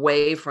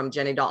away from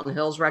Jenny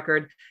Dalton-Hill's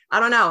record. I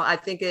don't know. I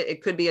think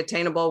it could be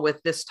attainable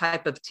with this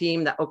type of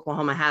team that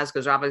Oklahoma has,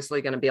 because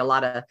obviously going to be a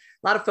lot of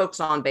folks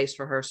on base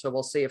for her. So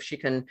we'll see if she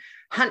can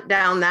hunt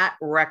down that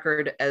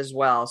record as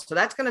well. So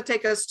that's going to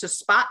take us to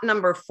spot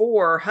number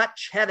 4,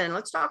 Hutch Heaven.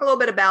 Let's talk a little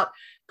bit about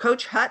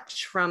Coach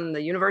Hutch from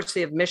the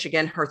University of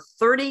Michigan, her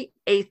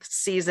 38th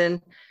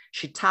season.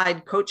 She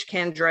tied Coach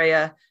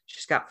Candrea.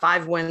 She's got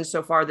 5 wins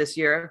so far this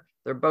year.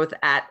 They're both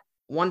at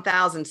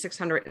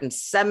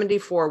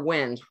 1,674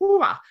 wins.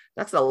 Whew,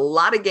 that's a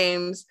lot of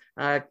games.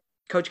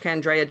 Coach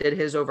Candrea did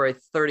his over a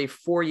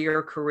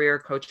 34-year career.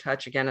 Coach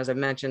Hutch, again, as I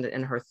mentioned,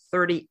 in her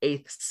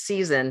 38th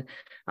season,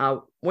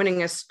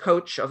 winningest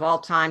coach of all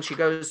time. She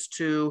goes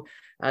to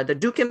the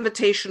Duke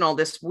Invitational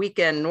this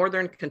weekend.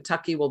 Northern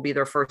Kentucky will be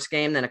their first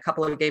game, then a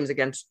couple of games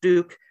against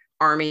Duke,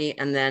 Army,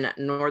 and then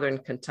Northern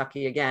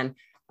Kentucky again.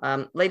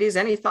 Ladies,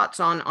 any thoughts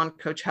on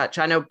Coach Hutch?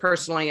 I know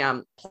personally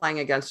playing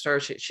against her,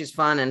 she's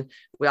fun, and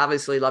we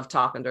obviously love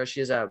talking to her.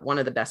 She's one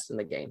of the best in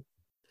the game.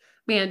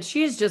 Man,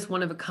 she is just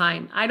one of a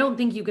kind. I don't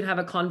think you can have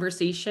a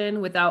conversation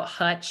without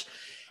Hutch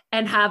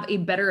and have a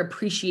better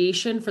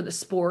appreciation for the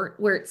sport,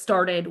 where it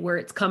started, where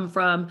it's come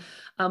from.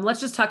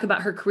 Let's just talk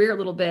about her career a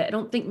little bit. I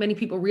don't think many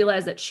people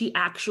realize that she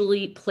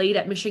actually played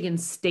at Michigan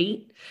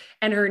State,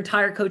 and her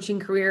entire coaching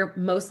career,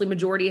 mostly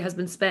majority, has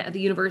been spent at the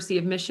University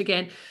of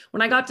Michigan.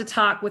 When I got to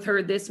talk with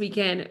her this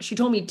weekend, she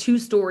told me 2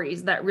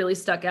 stories that really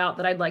stuck out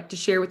that I'd like to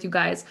share with you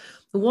guys.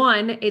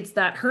 One, it's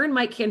that her and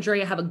Mike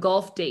Candrea have a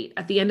golf date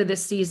at the end of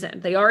this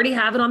season. They already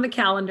have it on the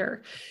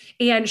calendar.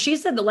 And she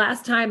said the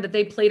last time that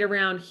they played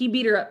around, he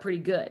beat her up pretty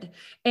good,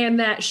 and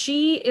that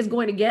she is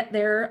going to get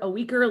there a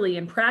week early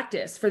and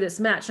practice for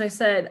this match. And I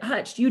said,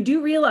 Hutch, you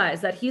do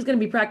realize that he's going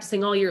to be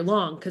practicing all year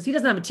long because he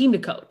doesn't have a team to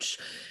coach.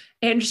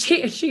 And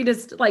she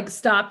just like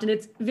stopped, and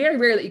it's very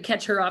rare that you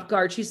catch her off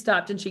guard. She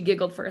stopped and she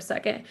giggled for a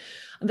second.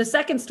 The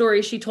second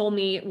story she told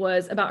me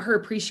was about her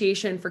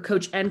appreciation for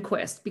Coach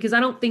Enquist, because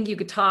I don't think you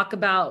could talk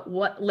about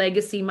what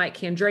legacy Mike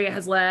Candrea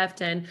has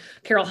left and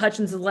Carol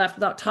Hutchins has left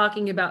without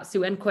talking about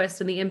Sue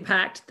Enquist and the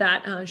impact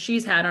that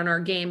she's had on our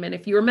game. And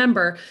if you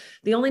remember,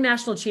 the only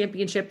national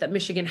championship that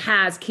Michigan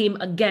has came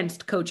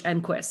against Coach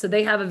Enquist. So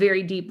they have a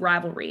very deep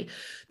rivalry.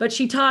 But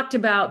she talked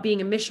about being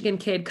a Michigan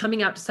kid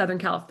coming out to Southern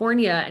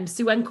California, and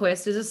Sue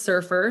Enquist is a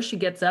surfer. She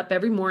gets up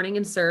every morning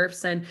and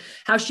surfs, and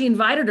how she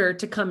invited her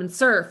to come and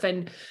surf.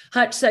 And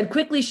Hutch said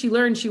quickly she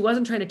learned she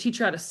wasn't trying to teach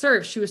her how to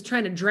surf. She was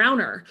trying to drown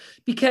her,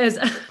 because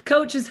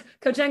Coach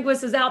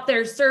Enquist is out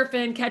there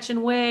surfing,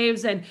 catching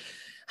waves. And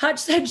Hutch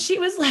said she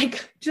was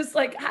like, just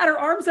like had her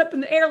arms up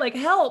in the air, like,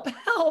 help,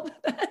 help.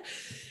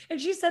 And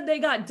she said they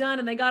got done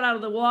and they got out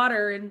of the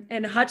water,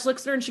 and Hutch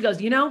looks at her and she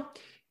goes,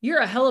 you're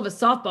a hell of a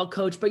softball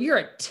coach, but you're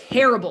a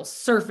terrible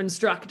surf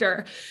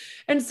instructor.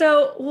 And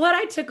so what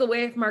I took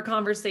away from our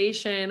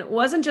conversation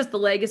wasn't just the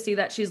legacy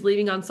that she's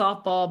leaving on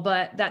softball,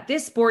 but that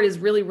this sport is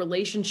really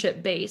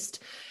relationship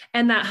based,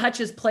 and that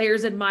Hutch's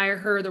players admire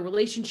her. The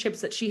relationships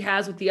that she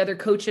has with the other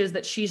coaches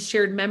that she's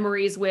shared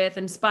memories with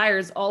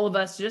inspires all of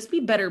us to just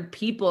be better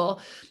people.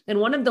 And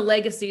one of the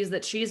legacies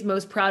that she's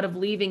most proud of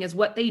leaving is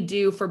what they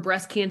do for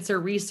breast cancer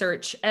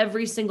research.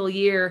 Every single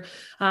year,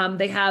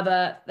 they have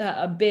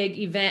a big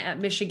event at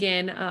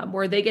Michigan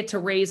where they get to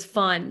raise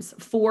funds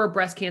for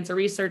breast cancer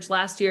research.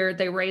 Last year,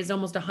 they raised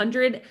over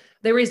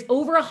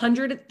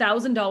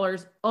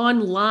 $100,000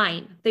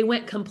 online. They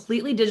went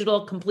completely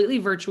digital, completely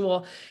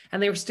virtual,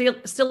 and they were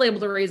still able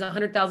to raise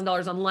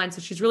 $100,000 online. So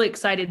she's really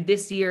excited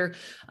this year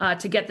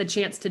to get the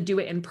chance to do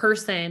it in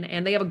person.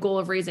 And they have a goal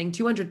of raising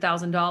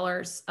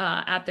 $200,000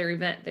 at their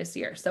event this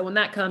year. So when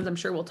that comes, I'm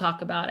sure we'll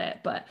talk about it.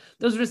 But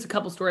those are just a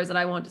couple stories that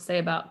I want to say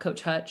about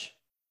Coach Hutch.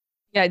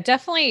 Yeah,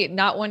 definitely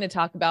not one to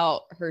talk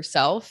about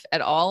herself at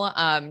all.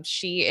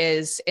 She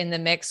is in the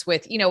mix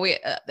with,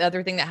 the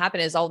other thing that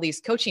happened is all these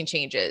coaching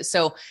changes.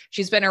 So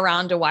she's been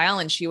around a while,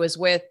 and she was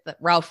with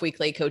Ralph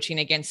Weekly coaching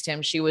against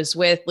him. She was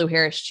with Lou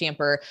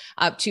Harris-Champer,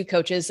 two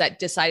coaches that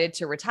decided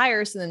to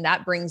retire. So then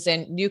that brings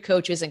in new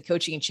coaches and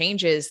coaching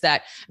changes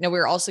that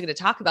we're also going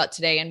to talk about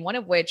today. And one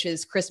of which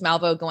is Chris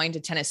Malvo going to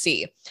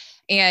Tennessee.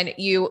 And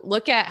you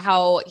look at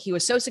how he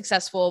was so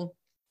successful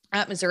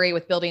at Missouri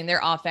with building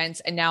their offense.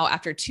 And now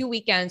after 2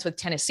 weekends with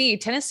Tennessee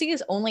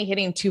is only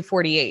hitting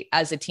 248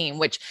 as a team,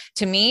 which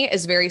to me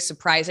is very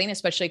surprising,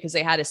 especially because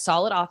they had a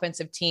solid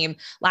offensive team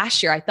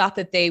last year. I thought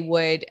that they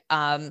would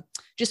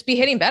just be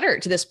hitting better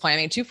to this point. I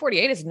mean,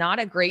 248 is not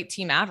a great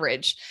team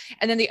average.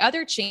 And then the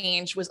other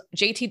change was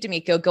JT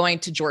D'Amico going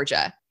to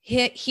Georgia.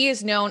 He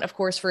is known, of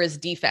course, for his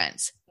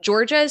defense.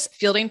 Georgia's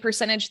fielding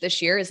percentage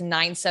this year is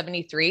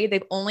 .973.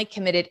 They've only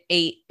committed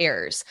 8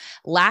 errors.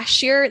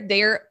 Last year,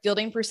 their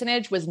fielding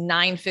percentage was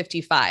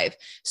 .955.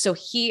 So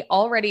he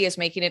already is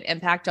making an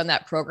impact on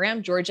that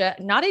program. Georgia,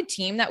 not a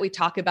team that we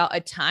talk about a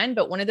ton,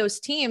 but one of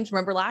those teams.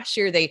 Remember last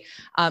year they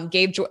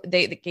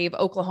gave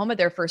Oklahoma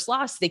their first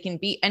loss. They can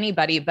beat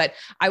anybody, but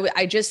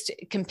I just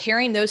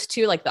comparing those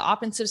two, like the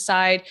offensive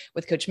side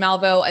with Coach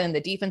Malvo and then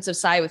the defensive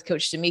side with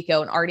Coach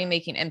D'Amico, and already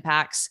making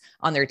impacts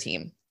on their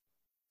team.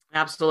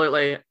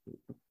 Absolutely.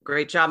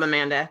 Great job,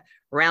 Amanda.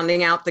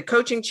 Rounding out the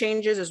coaching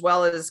changes as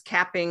well as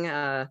capping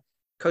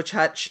Coach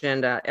Hutch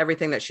and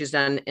everything that she's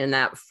done in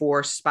that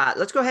 4 spot.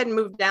 Let's go ahead and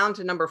move down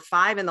to number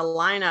 5 in the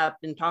lineup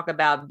and talk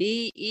about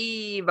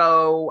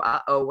Bevo.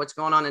 What's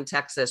going on in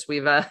Texas?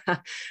 We've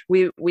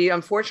we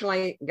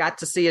unfortunately got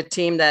to see a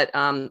team that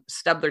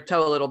stubbed their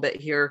toe a little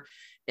bit here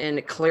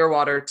in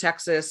Clearwater,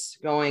 Texas,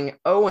 going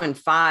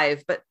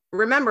 0-5. But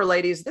remember,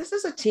 ladies, this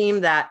is a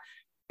team that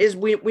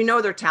we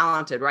know they're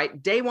talented,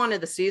 right? Day 1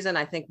 of the season,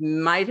 I think,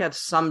 might have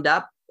summed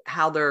up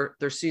how their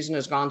season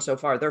has gone so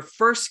far. Their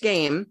first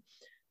game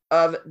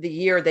of the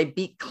year, they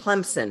beat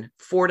Clemson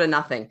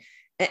 4-0.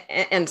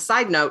 And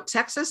side note,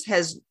 Texas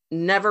has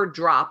never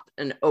dropped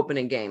an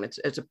opening game.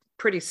 It's a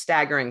pretty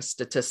staggering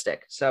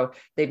statistic. So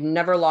they've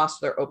never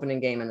lost their opening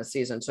game in the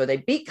season. So they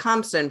beat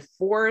Clemson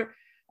 4-0.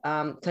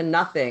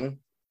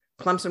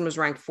 Clemson was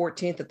ranked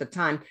 14th at the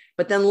time,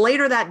 but then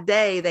later that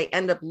day, they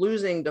end up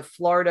losing to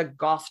Florida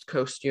Gulf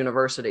Coast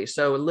University.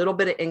 So a little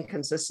bit of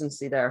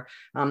inconsistency there.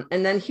 And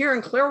then here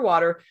in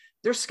Clearwater,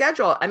 their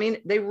schedule, I mean,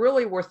 they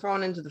really were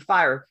thrown into the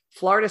fire.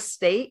 Florida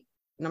State,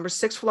 number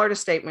 6, Florida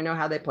State, we know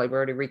how they played. We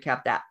already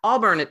recapped that.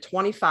 Auburn at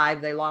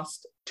 25, they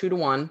lost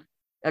 2-1,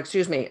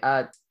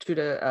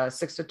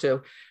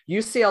 6-2.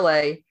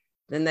 UCLA,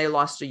 then they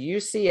lost to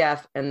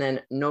UCF and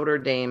then Notre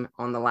Dame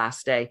on the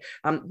last day.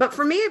 But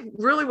for me, it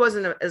really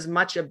wasn't as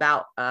much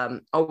about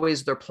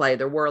always their play.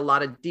 There were a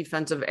lot of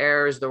defensive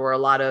errors. There were a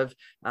lot of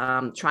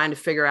trying to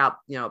figure out,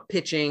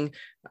 pitching,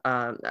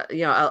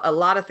 a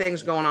lot of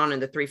things going on in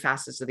the 3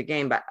 facets of the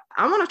game. But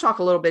I want to talk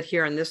a little bit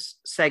here in this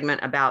segment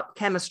about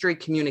chemistry,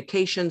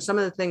 communication, some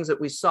of the things that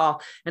we saw.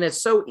 And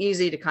it's so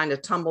easy to kind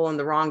of tumble in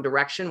the wrong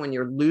direction when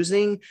you're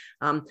losing.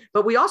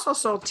 But we also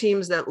saw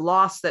teams that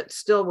lost that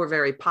still were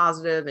very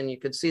positive, and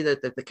you could see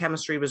that the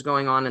chemistry was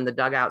going on in the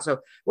dugout. So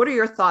what are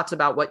your thoughts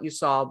about what you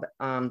saw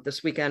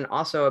this weekend,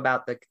 also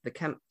about the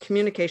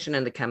communication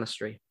and the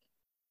chemistry?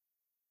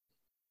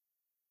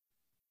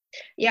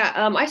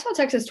 Yeah, I saw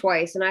Texas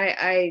twice, and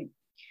I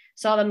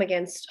saw them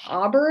against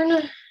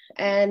Auburn,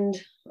 and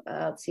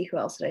let's see, who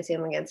else did I see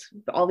them against?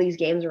 All these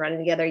games are running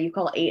together. You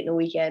call 8 in a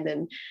weekend,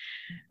 and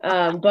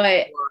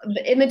but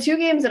in the 2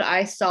 games that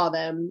I saw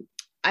them,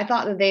 I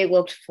thought that they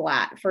looked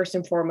flat first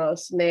and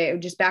foremost, and they were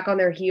just back on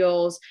their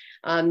heels.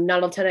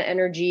 Not a ton of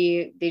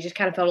energy. They just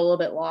kind of felt a little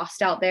bit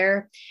lost out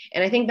there.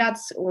 And I think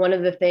that's one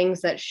of the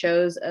things that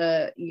shows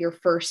your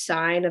first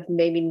sign of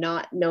maybe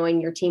not knowing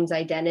your team's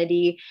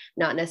identity,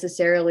 not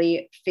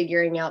necessarily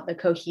figuring out the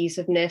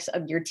cohesiveness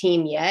of your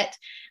team yet.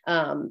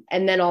 And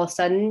then all of a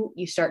sudden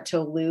you start to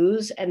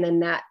lose, and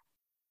then that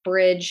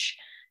bridge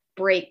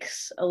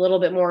breaks a little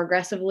bit more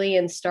aggressively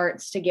and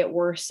starts to get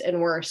worse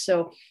and worse.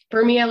 So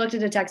for me, I looked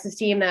at a Texas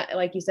team that,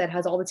 like you said,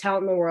 has all the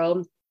talent in the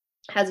world,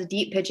 has a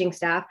deep pitching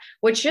staff,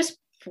 which just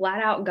flat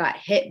out got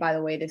hit, by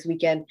the way, this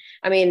weekend.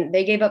 I mean,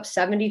 they gave up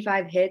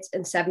 75 hits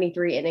and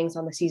 73 innings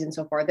on the season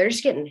so far. They're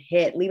just getting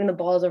hit, leaving the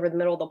balls over the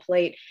middle of the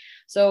plate.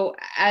 So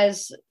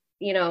as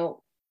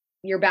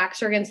your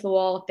backs are against the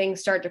wall,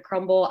 things start to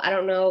crumble. I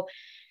don't know.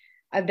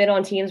 I've been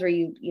on teams where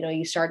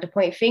you start to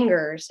point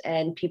fingers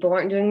and people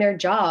aren't doing their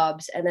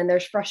jobs, and then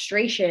there's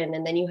frustration,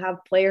 and then you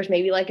have players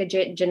maybe like a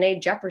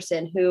Janae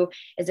Jefferson, who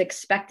is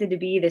expected to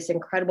be this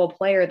incredible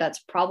player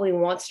that's probably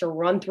wants to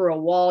run through a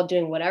wall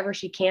doing whatever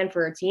she can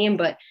for her team,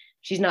 but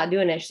she's not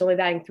doing it. She's only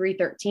batting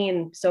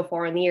 .313 so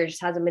far in the year,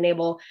 just hasn't been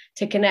able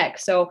to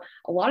connect. So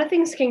a lot of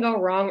things can go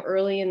wrong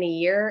early in the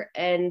year.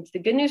 And the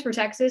good news for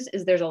Texas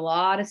is there's a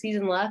lot of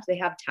season left. They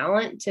have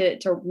talent to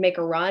make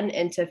a run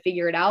and to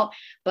figure it out.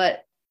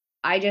 But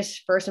I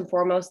just, first and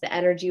foremost, the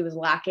energy was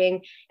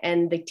lacking,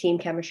 and the team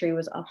chemistry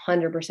was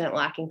 100%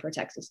 lacking for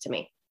Texas to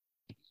me.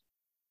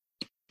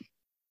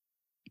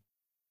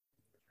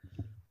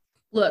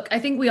 Look, I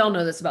think we all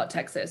know this about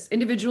Texas.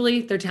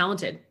 Individually, they're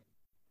talented.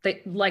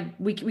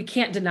 We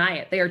can't deny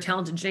it. They are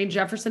talented. Jane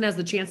Jefferson has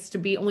the chance to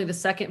be only the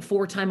second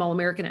 4-time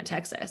All-American at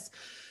Texas.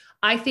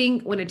 I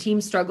think when a team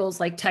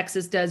struggles like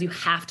Texas does, you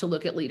have to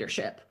look at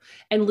leadership.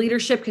 And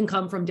leadership can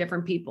come from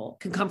different people.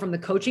 It can come from the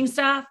coaching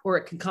staff, or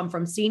it can come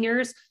from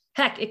seniors.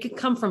 Heck, it could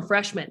come from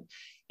freshmen.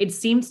 It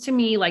seems to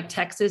me like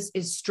Texas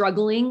is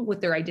struggling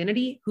with their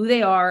identity, who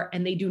they are,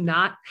 and they do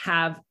not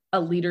have a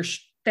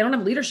leadership. They don't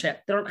have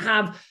leadership. They don't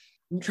have,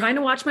 I'm trying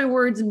to watch my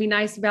words and be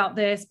nice about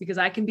this because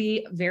I can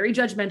be very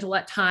judgmental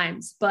at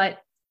times, but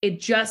it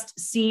just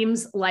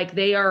seems like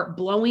they are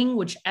blowing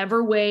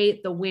whichever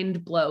way the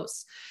wind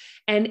blows.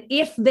 And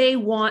if they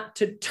want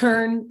to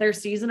turn their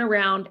season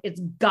around, it's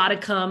got to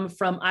come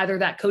from either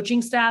that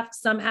coaching staff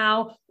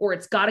somehow, or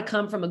it's got to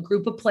come from a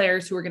group of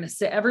players who are going to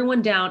sit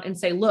everyone down and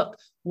say, look,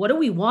 what do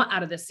we want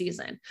out of this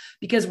season?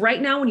 Because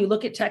right now, when you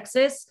look at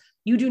Texas,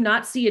 you do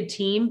not see a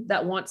team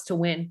that wants to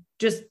win.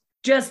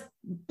 Just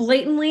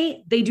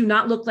blatantly, they do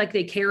not look like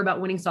they care about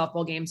winning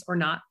softball games or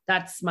not.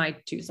 That's my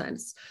 2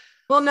 cents.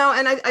 Well, no,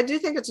 and I do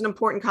think it's an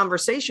important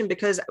conversation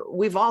because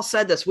we've all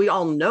said this. We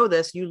all know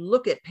this. You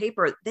look at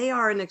paper, they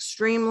are an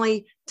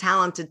extremely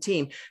talented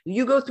team.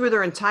 You go through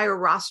their entire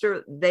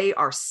roster, they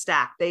are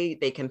stacked. They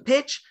can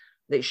pitch.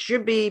 They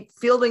should be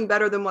fielding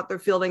better than what they're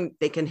fielding.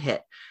 They can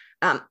hit.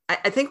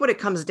 I think what it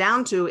comes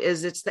down to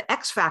is it's the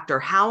X factor,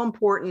 how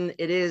important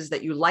it is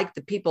that you like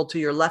the people to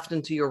your left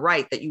and to your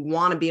right, that you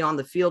want to be on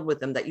the field with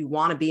them, that you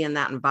want to be in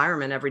that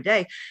environment every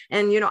day.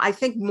 And, I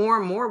think more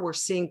and more we're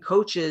seeing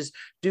coaches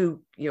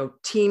do,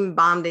 team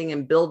bonding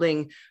and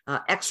building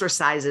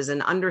exercises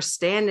and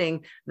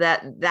understanding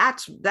that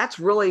that's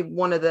really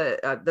one of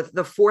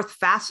the fourth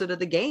facet of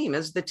the game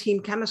is the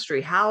team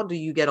chemistry. How do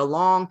you get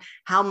along?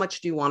 How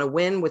much do you want to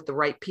win with the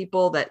right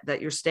people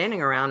that you're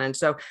standing around? And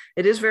so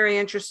it is very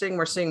interesting.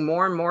 We're seeing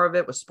more and more of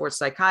it with sports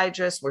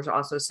psychologists. We're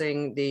also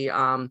seeing the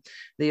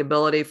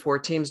ability for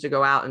teams to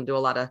go out and do a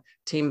lot of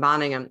team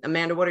bonding. And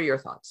Amanda, what are your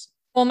thoughts?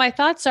 Well, my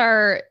thoughts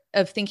are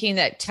of thinking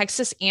that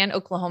Texas and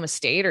Oklahoma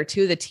State are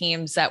two of the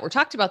teams that were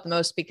talked about the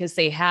most because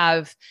they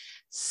have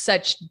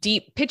such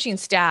deep pitching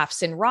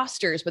staffs and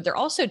rosters, but they're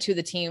also two of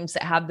the teams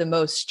that have the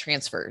most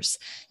transfers.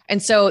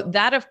 And so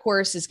that, of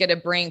course, is going to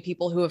bring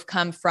people who have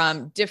come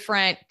from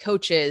different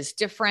coaches,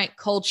 different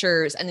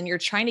cultures, and then you're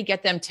trying to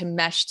get them to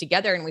mesh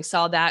together. And we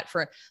saw that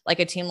for like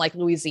a team like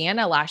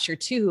Louisiana last year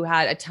too, who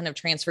had a ton of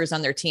transfers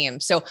on their team.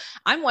 So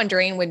I'm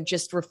wondering, when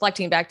just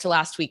reflecting back to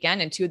last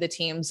weekend, and two of the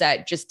teams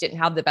that just didn't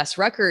have the best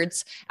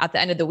records at the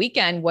end of the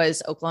weekend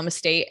was Oklahoma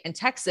State and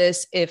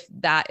Texas, if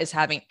that is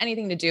having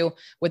anything to do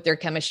with their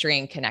chemistry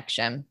and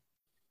connection.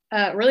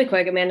 Really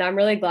quick, Amanda, I'm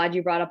really glad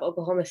you brought up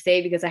Oklahoma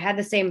State because I had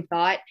the same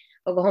thought.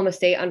 Oklahoma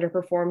State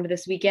underperformed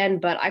this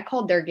weekend, but I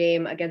called their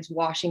game against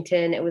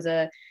Washington. It was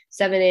a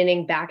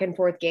 7-inning back and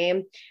forth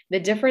game. The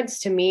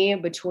difference to me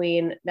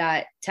between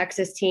that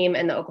Texas team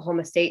and the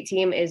Oklahoma State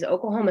team is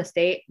Oklahoma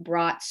State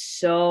brought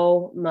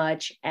so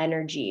much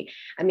energy.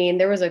 I mean,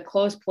 there was a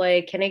close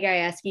play. Kenny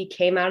Gajewski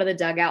came out of the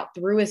dugout,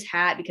 threw his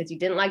hat because he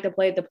didn't like to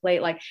play at the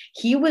plate. Like,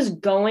 he was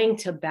going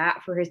to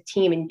bat for his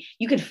team. And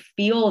you could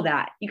feel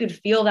that. You could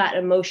feel that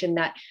emotion,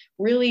 that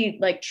really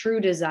like true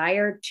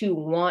desire to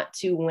want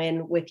to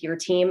win with your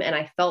team. And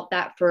I felt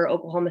that for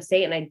Oklahoma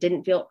State, and I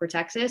didn't feel it for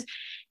Texas.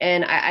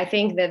 And I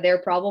think that their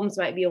problems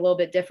might be a little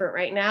bit different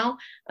right now.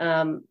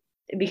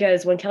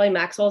 Because when Kelly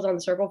Maxwell's on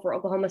the circle for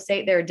Oklahoma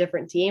State, they're a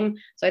different team.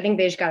 So I think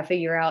they just got to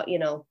figure out,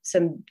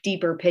 some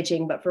deeper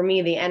pitching. But for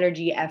me, the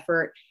energy,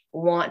 effort,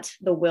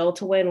 the will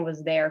to win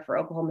was there for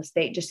Oklahoma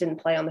State, just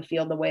didn't play on the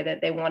field the way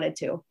that they wanted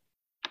to.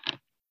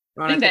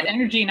 I think that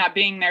energy not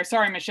being there,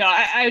 sorry, Michelle,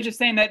 I was just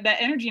saying that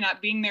energy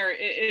not being there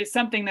is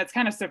something that's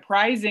kind of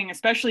surprising,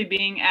 especially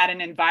being at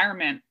an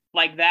environment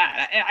like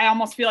that. I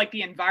almost feel like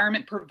the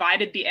environment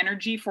provided the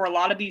energy for a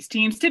lot of these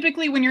teams.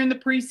 Typically, when you're in the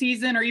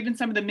preseason or even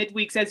some of the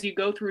midweeks as you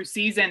go through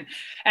season,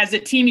 as a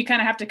team, you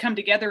kind of have to come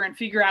together and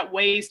figure out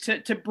ways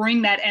to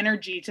bring that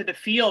energy to the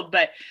field.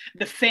 But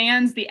the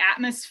fans, the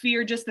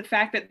atmosphere, just the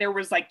fact that there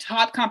was like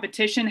top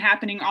competition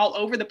happening all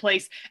over the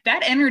place,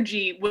 that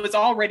energy was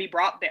already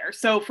brought there.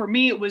 So for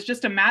me, it was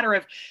just a matter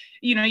of,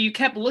 you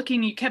kept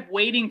looking, you kept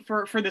waiting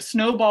for the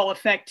snowball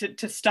effect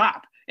to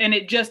stop. And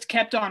it just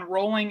kept on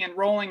rolling and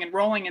rolling and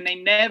rolling. And they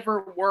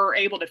never were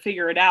able to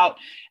figure it out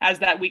as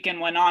that weekend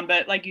went on.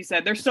 But like you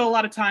said, there's still a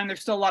lot of time. There's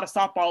still a lot of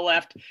softball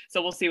left.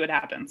 So we'll see what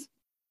happens.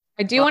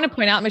 I do want to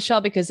point out, Michelle,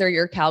 because they're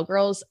your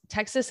Cowgirls,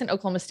 Texas and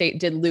Oklahoma State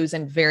did lose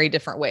in very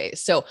different ways.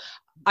 So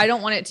I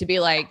don't want it to be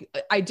like,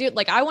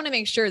 I want to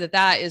make sure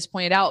that is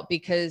pointed out,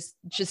 because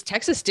just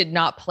Texas did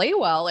not play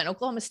well and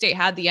Oklahoma State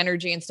had the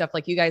energy and stuff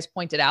like you guys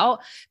pointed out,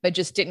 but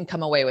just didn't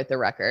come away with the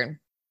record.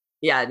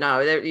 Yeah, no,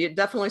 you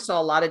definitely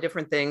saw a lot of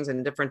different things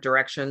in different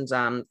directions.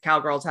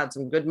 Cowgirls had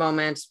some good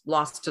moments,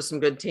 lost to some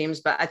good teams,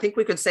 but I think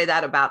we could say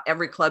that about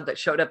every club that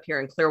showed up here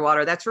in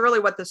Clearwater. That's really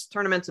what this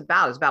tournament's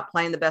about. It's about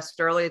playing the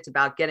best early. It's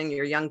about getting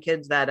your young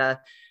kids that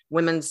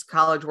Women's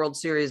College World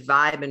Series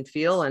vibe and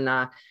feel.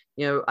 And,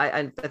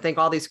 I think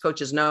all these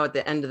coaches know at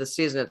the end of the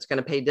season it's going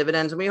to pay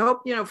dividends. And we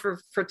hope,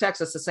 for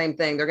Texas, the same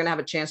thing. They're going to have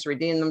a chance to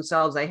redeem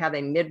themselves. They have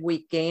a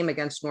midweek game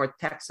against North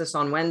Texas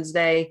on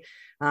Wednesday.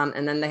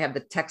 And then they have the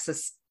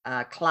Texas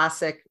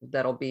Classic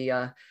that'll be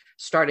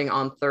starting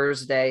on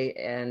Thursday,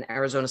 and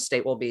Arizona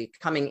State will be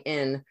coming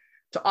in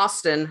to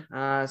Austin.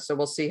 So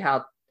we'll see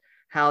how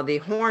the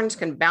Horns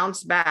can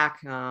bounce back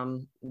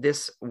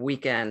this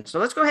weekend. So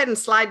let's go ahead and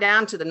slide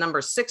down to the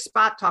number 6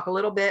 spot, talk a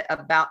little bit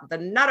about the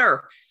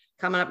Nutter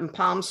coming up in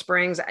Palm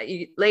Springs.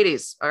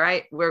 Ladies, all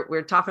right,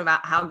 we're talking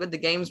about how good the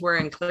games were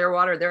in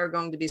Clearwater. There are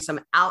going to be some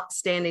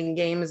outstanding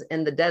games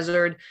in the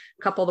desert.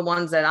 A couple of the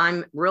ones that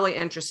I'm really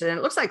interested in.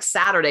 It looks like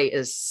Saturday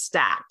is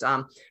stacked.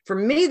 For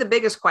me, the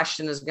biggest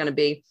question is going to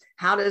be,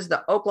 how does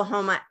the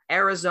Oklahoma,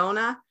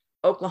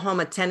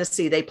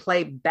 Tennessee, they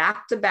play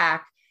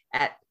back-to-back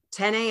at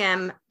 10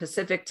 a.m.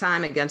 Pacific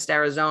time against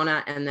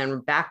Arizona, and then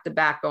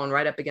back-to-back going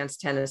right up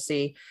against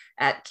Tennessee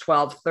at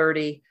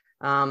 12:30.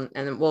 And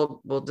then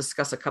we'll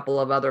discuss a couple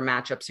of other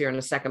matchups here in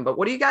a second. But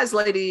what do you guys,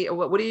 what do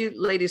you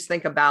ladies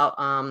think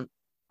about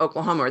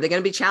Oklahoma? Are they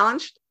going to be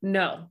challenged?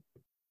 No,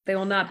 they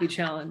will not be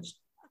challenged.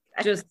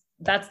 Those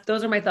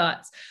are my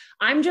thoughts.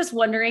 I'm just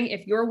wondering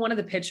if you're one of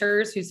the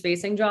pitchers who's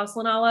facing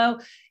Jocelyn Alo,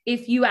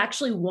 if you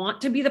actually want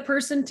to be the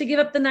person to give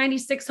up the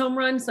 96 home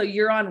run, so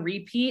you're on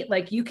repeat,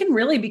 like you can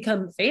really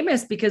become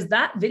famous, because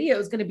that video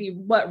is going to be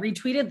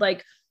retweeted,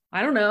 like,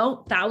 I don't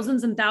know,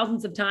 thousands and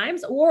thousands of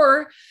times.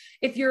 Or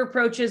if your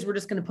approach is, we're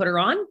just going to put her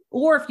on,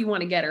 or if you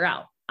want to get her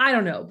out. I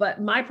don't know.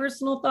 But my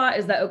personal thought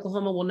is that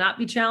Oklahoma will not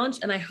be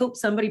challenged, and I hope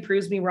somebody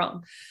proves me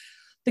wrong.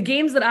 The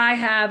games that I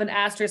have an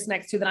asterisk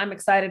next to that I'm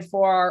excited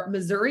for are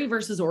Missouri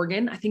versus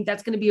Oregon. I think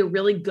that's going to be a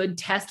really good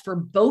test for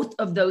both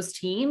of those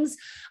teams.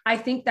 I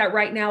think that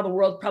right now the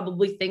world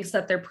probably thinks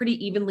that they're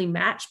pretty evenly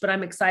matched, but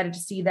I'm excited to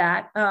see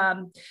that.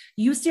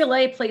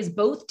 UCLA plays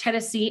both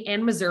Tennessee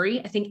and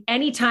Missouri. I think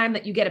anytime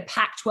that you get a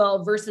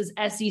Pac-12 versus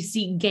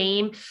SEC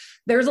game,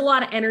 there's a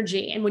lot of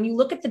energy. And when you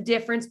look at the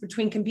difference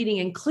between competing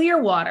in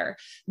Clearwater,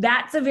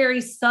 that's a very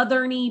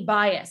Southerny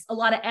bias. A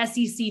lot of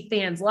SEC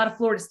fans, a lot of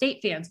Florida State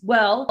fans.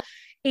 Well,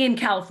 in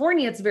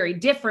California, it's a very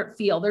different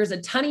feel. There's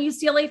a ton of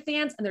UCLA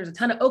fans and there's a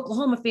ton of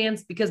Oklahoma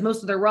fans, because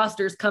most of their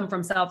rosters come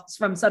from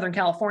Southern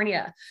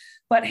California.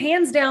 But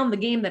hands down, the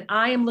game that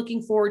I am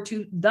looking forward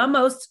to the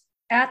most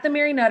at the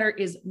Mary Nutter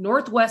is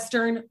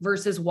Northwestern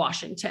versus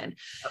Washington.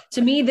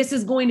 To me, this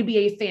is going to be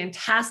a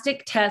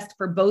fantastic test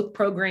for both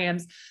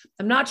programs.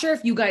 I'm not sure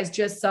if you guys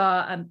just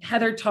saw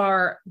Heather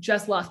Tarr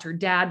just lost her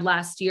dad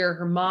last year.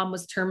 Her mom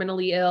was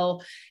terminally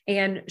ill,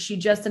 and she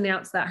just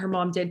announced that her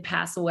mom did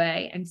pass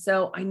away. And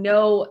so I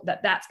know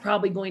that that's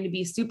probably going to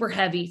be super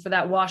heavy for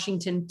that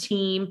Washington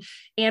team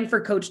and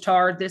for Coach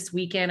Tarr this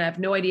weekend. I have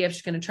no idea if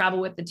she's going to travel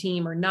with the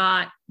team or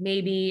not,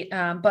 maybe.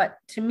 But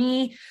to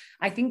me,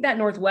 I think that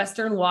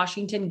Northwestern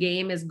Washington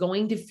game is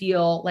going to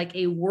feel like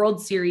a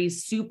World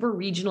Series super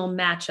regional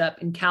matchup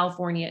in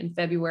California in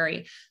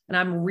February. And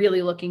I'm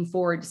really looking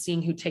forward to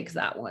seeing who takes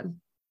that one.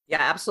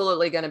 Yeah,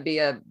 absolutely going to be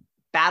a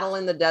battle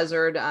in the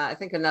desert. I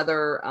think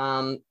another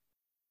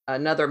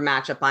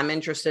matchup I'm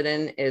interested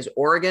in is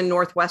Oregon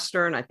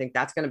Northwestern. I think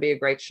that's going to be a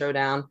great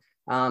showdown,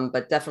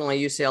 but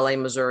definitely UCLA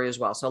Missouri as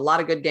well. So a lot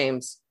of good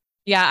games.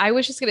 Yeah, I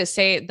was just going to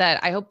say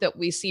that I hope that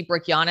we see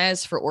Brooke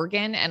Yanez for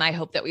Oregon, and I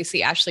hope that we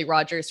see Ashley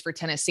Rogers for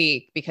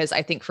Tennessee, because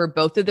I think for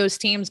both of those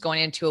teams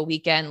going into a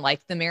weekend like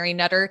the Mary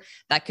Nutter,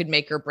 that could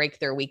make or break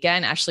their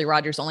weekend. Ashley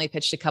Rogers only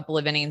pitched a couple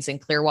of innings in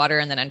Clearwater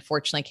and then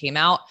unfortunately came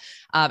out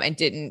and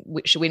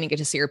we didn't get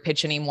to see her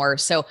pitch anymore.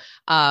 So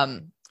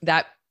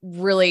that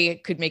really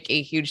could make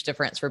a huge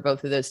difference for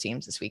both of those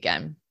teams this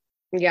weekend.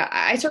 Yeah,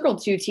 I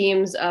circled 2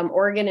 teams,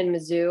 Oregon and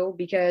Mizzou,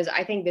 because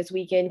I think this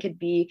weekend could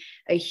be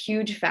a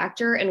huge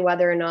factor in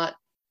whether or not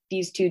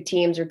these 2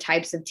 teams or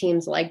types of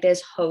teams like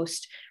this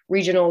host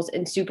regionals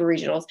and super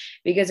regionals.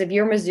 Because if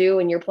you're Mizzou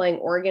and you're playing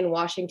Oregon,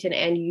 Washington,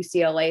 and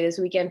UCLA this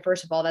weekend,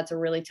 first of all, that's a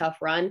really tough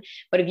run.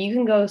 But if you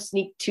can go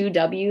sneak 2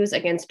 W's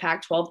against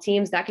Pac-12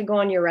 teams, that could go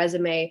on your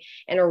resume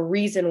and a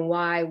reason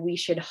why we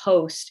should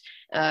host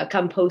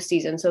come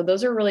postseason. So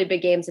those are really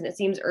big games, and it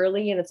seems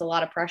early and it's a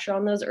lot of pressure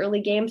on those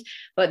early games,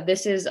 but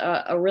this is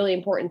a really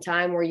important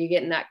time where you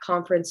get in that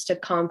conference to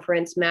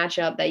conference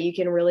matchup that you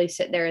can really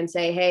sit there and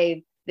say,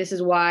 hey, this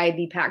is why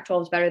the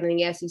Pac-12 is better than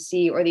the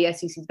SEC, or the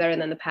SEC is better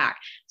than the Pac.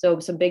 So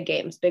some big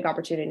games, big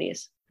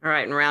opportunities. All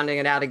right. And rounding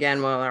it out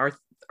again, well,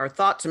 our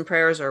thoughts and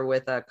prayers are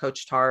with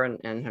Coach Tarr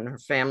and her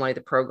family, the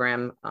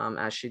program,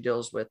 as she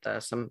deals with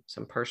some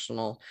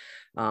personal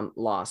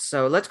loss.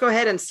 So let's go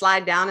ahead and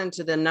slide down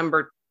into the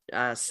number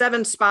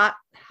 7 spot.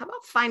 How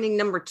about finding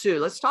number 2?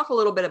 Let's talk a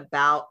little bit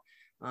about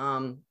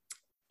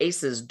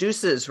aces,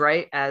 deuces,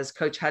 right? As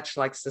Coach Hutch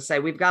likes to say,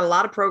 we've got a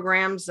lot of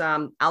programs.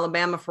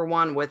 Alabama, for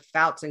one, with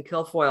Fouts and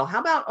Kilfoyle. How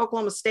about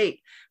Oklahoma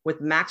State with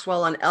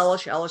Maxwell and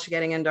Elish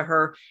getting into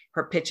her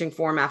pitching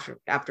form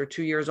after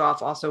 2 years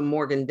off? Also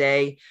Morgan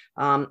Day.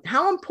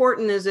 How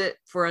important is it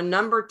for a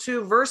number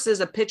 2 versus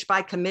a pitch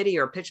by committee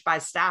or pitch by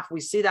staff?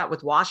 We see that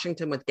with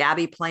Washington, with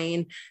Gabby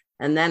playing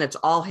and then it's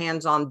all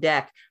hands on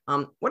deck.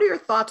 What are your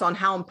thoughts on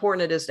how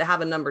important it is to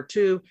have a number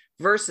 2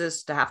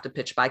 versus to have to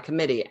pitch by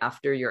committee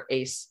after your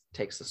ace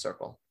takes the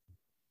circle?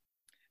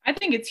 I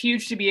think it's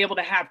huge to be able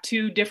to have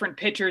 2 different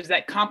pitchers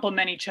that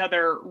complement each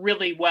other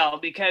really well,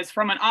 because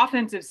from an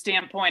offensive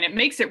standpoint, it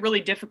makes it really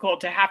difficult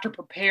to have to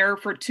prepare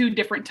for 2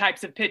 different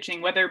types of pitching,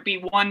 whether it be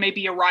one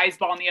maybe a rise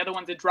ball and the other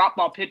one's a drop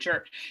ball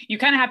pitcher. You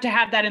kind of have to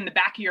have that in the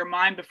back of your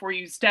mind before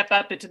you step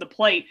up to the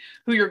plate,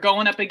 who you're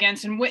going up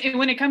against. And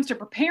when it comes to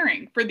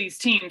preparing for these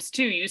teams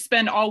too, you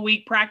spend all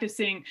week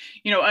practicing,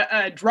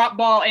 a drop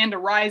ball and a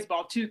rise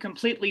ball, 2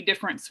 completely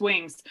different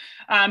swings.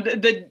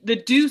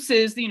 The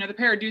deuces, the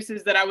pair of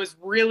deuces that I was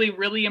really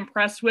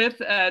impressed with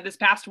this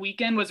past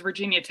weekend was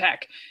Virginia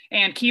Tech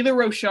and Keeler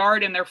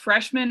Rochard and their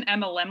freshman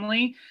Emma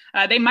Lemley.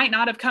 They might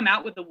not have come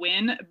out with the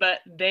win, but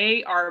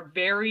they are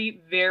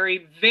very,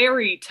 very,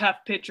 very tough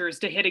pitchers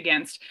to hit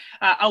against.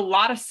 A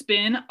lot of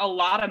spin, a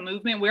lot of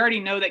movement. We already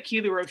know that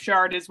Keeler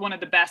Rochard is one of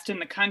the best in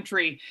the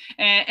country.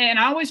 And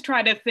I always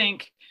try to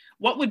think,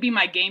 what would be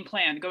my game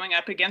plan going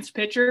up against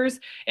pitchers?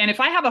 And if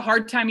I have a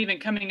hard time even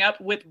coming up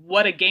with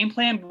what a game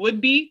plan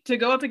would be to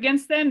go up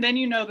against them, then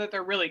you know that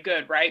they're really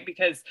good, right?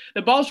 Because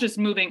the ball's just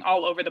moving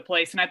all over the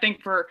place. And I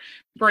think for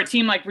a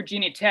team like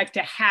Virginia Tech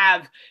to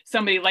have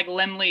somebody like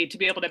Lemley to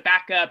be able to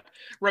back up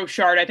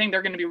Rochard, I think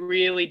they're going to be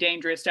really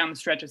dangerous down the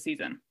stretch of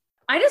season.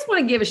 I just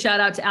want to give a shout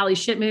out to Allie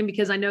Shipman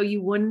because I know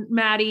you wouldn't,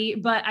 Maddie,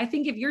 but I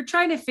think if you're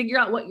trying to figure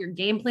out what your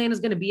game plan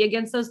is going to be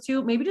against those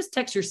 2, maybe just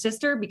text your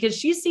sister because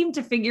she seemed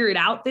to figure it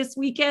out this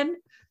weekend.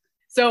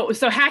 So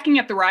hacking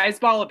at the rise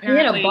ball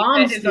apparently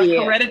is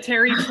a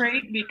hereditary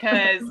trait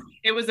because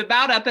it was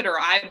about up at her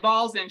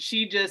eyeballs and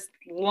she just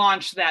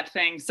launched that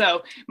thing.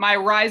 So my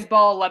rise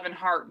ball 11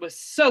 heart was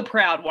so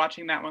proud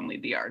watching that one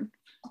leave the yard.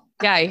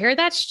 Yeah, I hear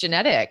that's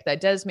genetic.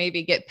 That does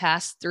maybe get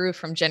passed through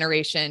from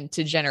generation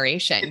to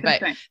generation.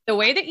 But the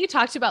way that you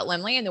talked about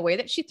Lemley and the way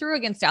that she threw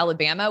against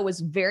Alabama was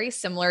very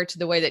similar to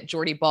the way that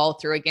Jordy Ball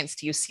threw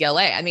against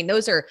UCLA. I mean,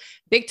 those are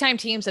big time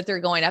teams that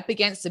they're going up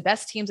against, the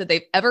best teams that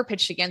they've ever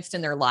pitched against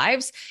in their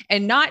lives.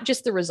 And not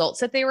just the results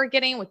that they were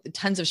getting with the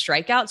tons of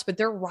strikeouts, but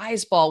their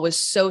rise ball was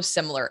so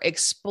similar,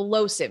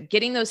 explosive,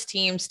 getting those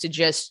teams to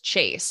just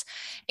chase.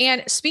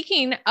 And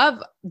speaking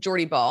of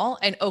Jordy Ball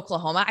and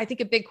Oklahoma, I think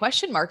a big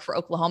question mark for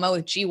Oklahoma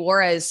with G.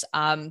 Juarez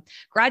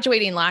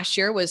graduating last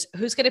year was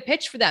who's going to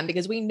pitch for them,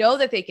 because we know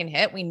that they can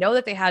hit. We know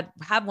that they have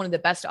one of the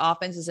best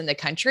offenses in the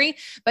country,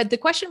 but the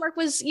question mark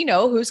was,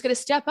 who's going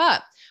to step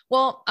up?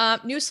 Well,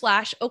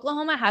 newsflash,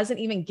 Oklahoma hasn't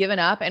even given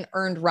up an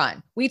earned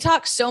run. We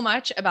talk so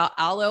much about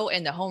Allo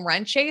and the home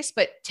run chase,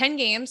 but 10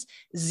 games,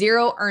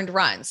 0 earned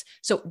runs.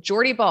 So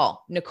Jordy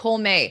Ball, Nicole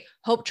May,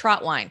 Hope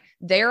Trotwine,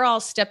 they're all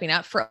stepping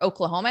up for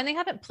Oklahoma, and they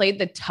haven't played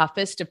the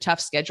toughest of tough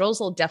schedules.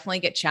 They'll definitely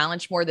get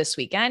challenged more this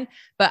weekend.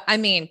 But I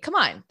mean, come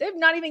on, they've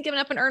not even given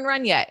up an earned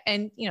run yet.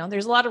 And,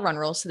 there's a lot of run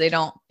rules, so they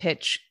don't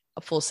pitch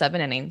a full 7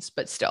 innings,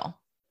 but still.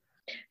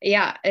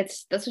 Yeah,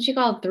 that's what you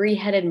call a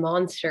 3-headed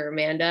monster,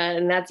 Amanda.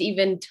 And that's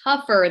even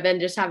tougher than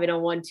just having a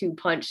 1-2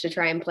 punch to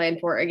try and plan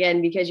for,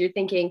 again, because you're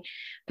thinking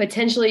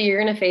potentially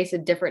you're going to face a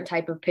different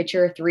type of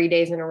pitcher 3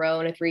 days in a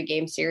row in a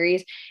 3-game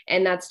series.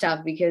 And that's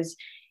tough because,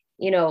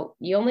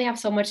 you only have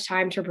so much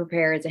time to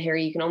prepare as a hitter.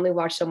 You can only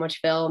watch so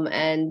much film,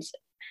 and,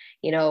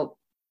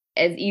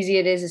 as easy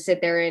it is to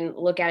sit there and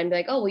look at it and be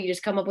like, oh, well, you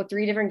just come up with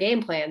 3 different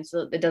game plans.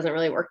 So it doesn't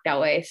really work that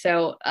way.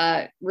 So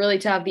really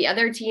tough. The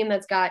other team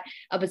that's got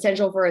a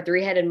potential for a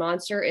 3-headed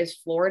monster is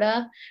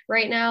Florida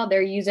right now.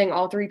 They're using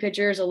all 3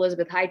 pitchers,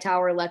 Elizabeth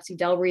Hightower, Lexi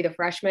Delbury, the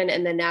freshman,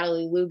 and then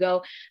Natalie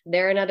Lugo.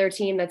 They're another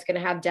team that's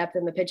going to have depth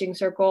in the pitching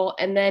circle.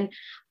 And then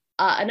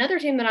another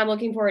team that I'm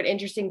looking for an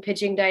interesting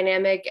pitching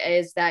dynamic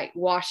is that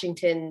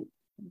Washington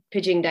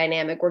pitching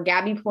dynamic, where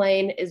Gabby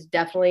Plain is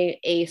definitely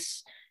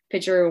ace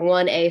pitcher,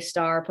 1A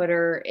star, put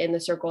her in the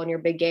circle in your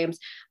big games.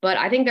 But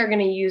I think they're going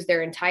to use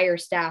their entire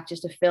staff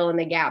just to fill in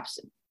the gaps.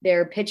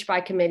 They're pitched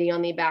by committee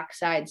on the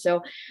backside.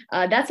 So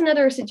that's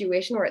another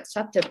situation where it's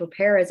tough to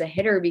prepare as a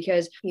hitter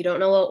because you don't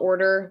know what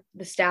order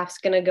the staff's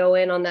going to go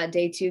in on that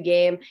day 2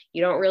 game.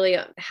 You don't really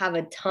have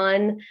a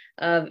ton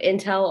of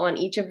intel on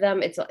each of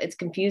them. It's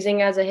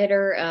confusing as a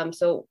hitter.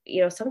 So,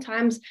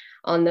 sometimes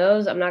on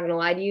those, I'm not going to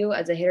lie to you,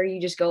 as a hitter,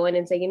 you just go in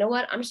and say, you know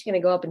what, I'm just going to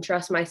go up and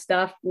trust my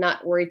stuff,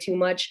 not worry too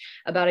much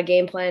about a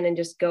game plan, and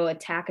just go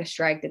attack a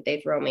strike that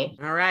they throw me.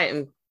 All right.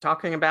 And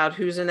talking about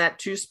who's in that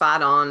 2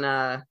 spot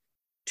on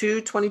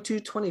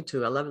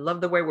 2-22-22. I love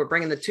the way we're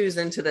bringing the 2s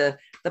into the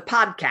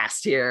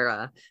podcast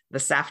here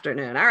this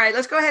afternoon. All right,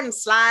 let's go ahead and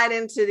slide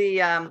into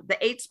the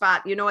 8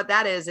 spot. You know what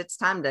that is? It's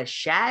time to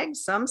shag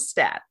some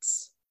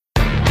stats.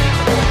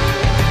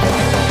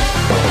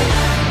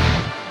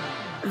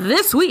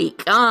 This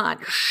week on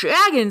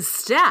Shaggin'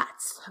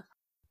 Stats.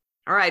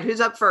 All right,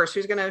 who's up first?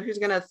 Who's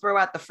gonna throw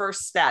out the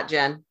first stat,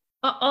 Jen?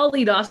 I'll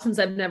lead off since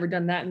I've never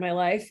done that in my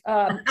life.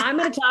 I'm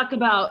going to talk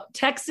about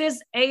Texas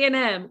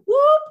A&M.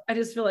 Whoop! I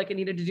just feel like I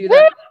needed to do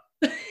that.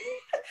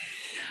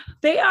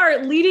 They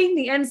are leading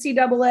the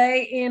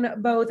NCAA in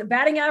both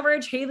batting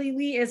average. Haley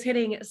Lee is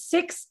hitting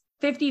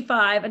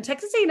 55. And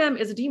Texas A&M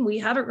is a team we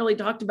haven't really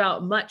talked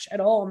about much at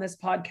all on this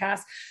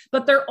podcast,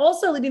 but they're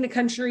also leading the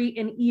country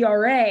in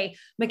ERA.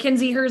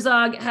 Mackenzie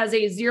Herzog has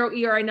a 0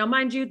 ERA. Now,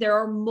 mind you, there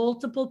are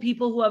multiple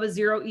people who have a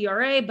 0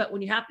 ERA, but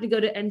when you happen to go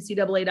to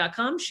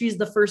NCAA.com, she's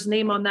the first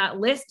name on that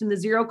list in the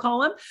 0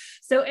 column.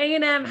 So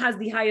A&M has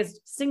the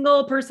highest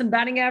single person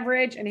batting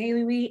average and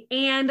Haley Lee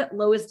and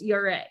lowest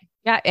ERA.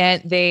 Yeah,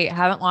 and they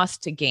haven't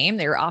lost a game.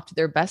 They were off to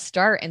their best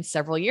start in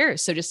several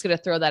years. So just going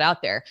to throw that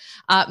out there.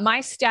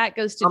 My stat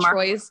goes to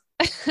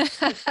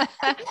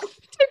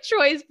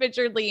Troy's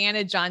pitcher,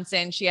 Leanna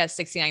Johnson. She has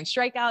 69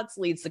 strikeouts,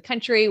 leads the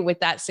country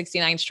with that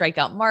 69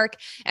 strikeout mark.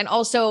 And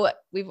also,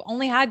 we've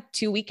only had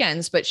 2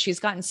 weekends, but she's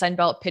gotten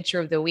Sunbelt Pitcher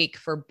of the Week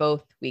for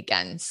both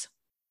weekends.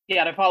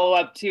 Yeah, to follow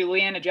up too,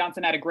 Leanna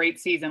Johnson had a great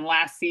season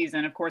last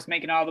season, of course,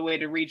 making it all the way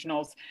to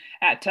regionals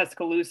at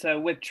Tuscaloosa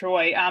with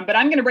Troy. But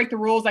I'm going to break the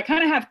rules. I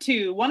kind of have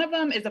 2. One of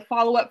them is a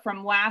follow-up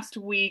from last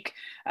week,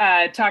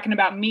 talking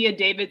about Mia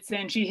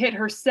Davidson. She hit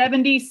her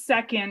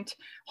 72nd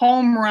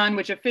home run,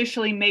 which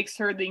officially makes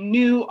her the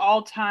new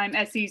all-time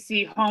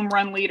SEC home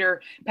run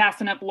leader,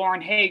 passing up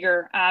Lauren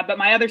Hager. But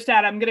my other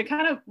stat, I'm going to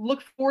kind of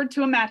look forward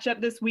to a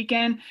matchup this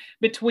weekend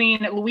between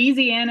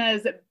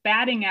Louisiana's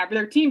batting average.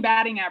 Their team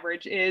batting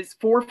average is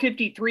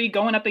 .453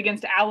 going up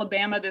against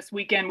Alabama this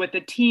weekend with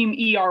the team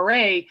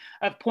ERA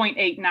of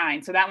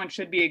 .89. So that one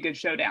should be a good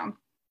showdown.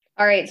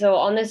 All right. So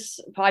on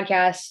this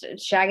podcast,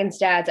 Shaggin'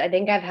 Stats, I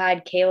think I've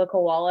had Kayla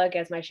Kowalik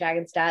as my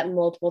Shaggin' Stat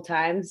multiple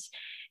times.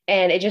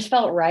 And it just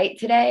felt right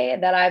today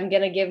that I'm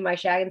going to give my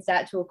Shaggin'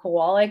 Stat to a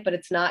Kowalik, but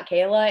it's not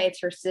Kayla.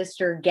 It's her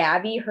sister,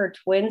 Gabby. Her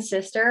twin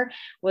sister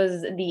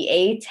was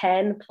the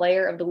A10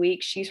 player of the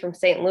week. She's from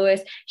St.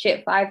 Louis. She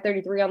hit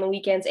 .533 on the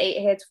weekends,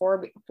 8 hits,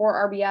 4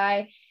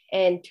 RBI,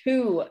 and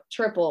 2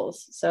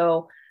 triples.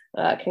 So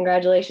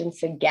congratulations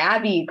to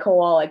Gabby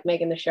Kowalik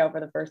making the show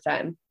for the first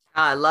time.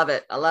 I love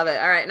it. I love it.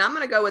 All right. And I'm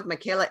going to go with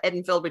Michaela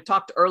Edenfield. We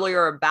talked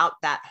earlier about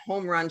that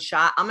home run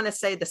shot. I'm going to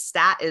say the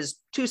stat is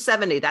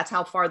 270. That's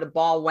how far the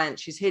ball went.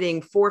 She's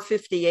hitting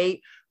 .458,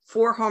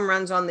 4 home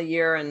runs on the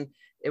year. And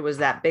it was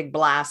that big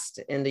blast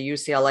in the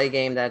UCLA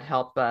game that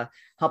helped the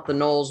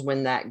Noles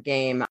win that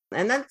game.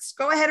 And let's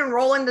go ahead and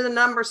roll into the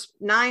number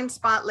 9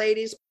 spot,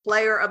 ladies.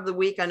 Player of the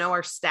week. I know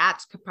our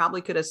stats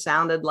could have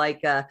sounded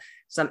like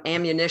some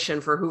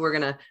ammunition for who we're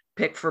going to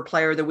pick for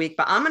player of the week,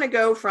 but I'm going to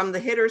go from the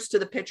hitters to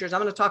the pitchers.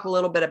 I'm going to talk a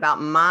little bit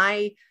about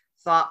my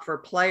thought for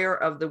player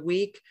of the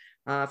week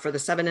for the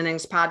 7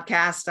 Innings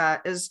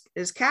podcast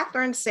is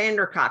Catherine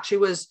Sandercock. She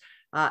was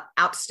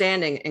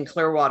outstanding in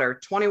Clearwater,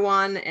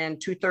 21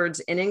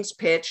 2/3 innings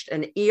pitched,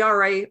 an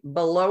ERA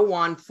below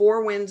 1,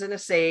 4 wins and a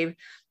save.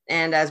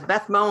 And as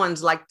Beth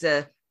Mowins liked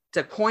to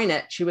coin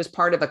it, she was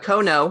part of a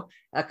CONO,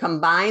 a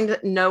combined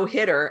no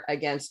hitter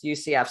against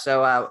UCF.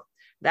 So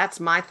that's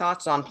my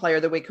thoughts on player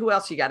of the week. Who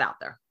else you got out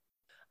there?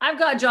 I've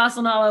got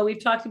Jocelyn Alo.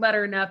 We've talked about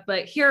her enough,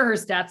 but here are her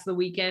stats the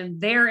weekend.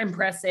 They're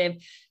impressive.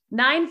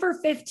 9 for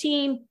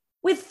 15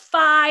 with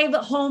 5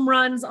 home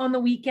runs on the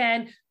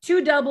weekend,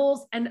 2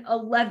 doubles, and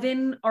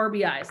 11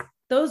 RBIs.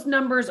 Those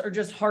numbers are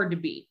just hard to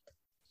beat.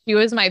 She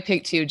was my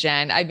pick too,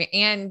 Jen. I mean,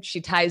 and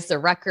she ties the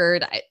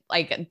record.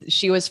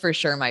 She was for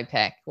sure my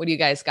pick. What do you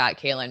guys got,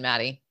 Kayla and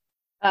Maddie?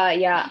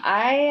 Yeah,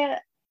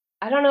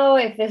 I don't know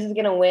if this is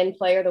going to win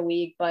player of the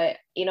week, but,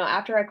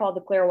 after I called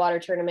the Clearwater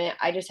tournament,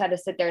 I just had to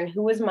sit there and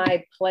who was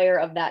my player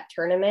of that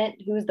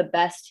tournament? Who was the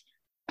best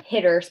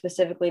hitter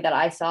specifically that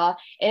I saw?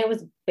 And it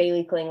was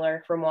Bailey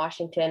Klingler from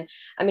Washington.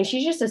 I mean,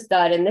 she's just a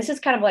stud. And this is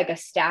kind of like a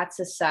stats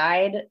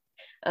aside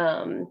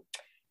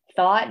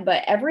thought,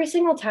 but every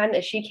single time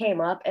that she came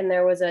up and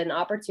there was an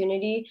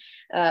opportunity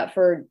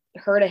for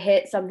her to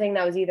hit something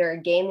that was either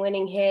a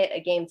game-winning hit,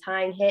 a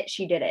game-tying hit,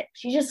 she did it.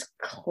 She's just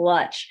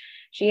clutch.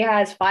 She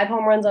has 5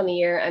 home runs on the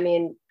year. I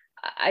mean,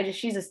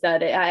 she's a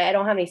stud. I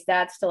don't have any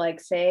stats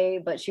to say,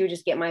 but she would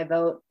just get my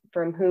vote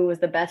from who was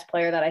the best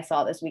player that I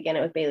saw this weekend.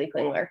 It was Bailey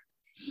Klingler.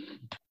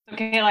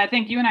 Okay, Kayla, I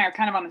think you and I are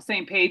kind of on the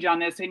same page on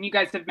this, and you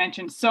guys have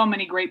mentioned so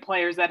many great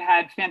players that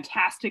had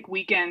fantastic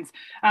weekends.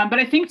 But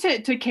I think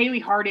to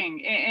Kaylee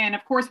Harding, and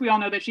of course we all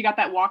know that she got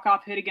that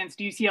walk-off hit against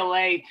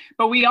UCLA,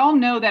 but we all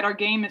know that our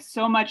game is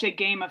so much a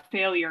game of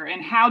failure,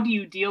 and how do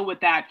you deal with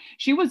that?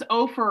 She was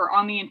 0 for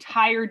on the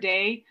entire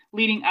day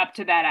leading up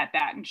to that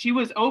and she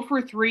was 0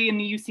 for 3 in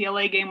the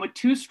UCLA game with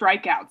 2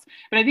 strikeouts.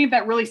 But I think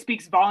that really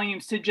speaks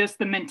volumes to just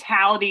the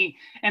mentality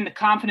and the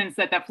confidence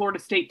that Florida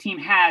State team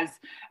has.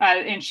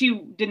 And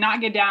she did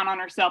not get down on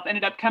herself,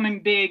 ended up coming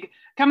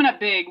up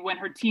big when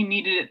her team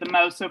needed it the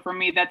most. So for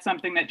me, that's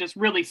something that just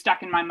really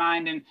stuck in my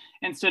mind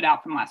and stood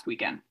out from last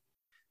weekend.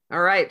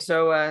 All right.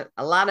 So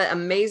a lot of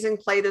amazing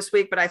play this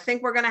week, but I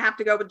think we're going to have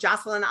to go with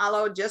Jocelyn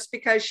Alo just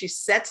because she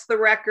sets the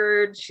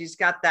record. She's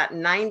got that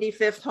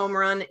 95th home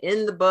run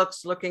in the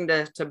books, looking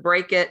to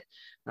break it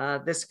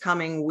this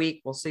coming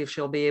week. We'll see if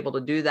she'll be able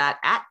to do that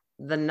at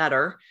the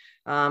Nutter.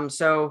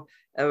 So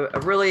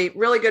a really,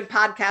 really good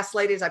podcast,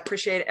 ladies. I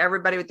appreciate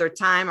everybody with their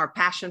time, our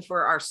passion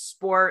for our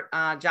sport.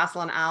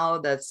 Jocelyn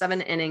Alo, the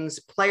 7 Innings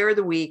Player of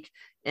the Week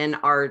in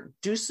our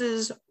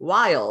Deuces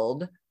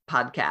Wild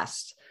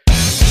podcast.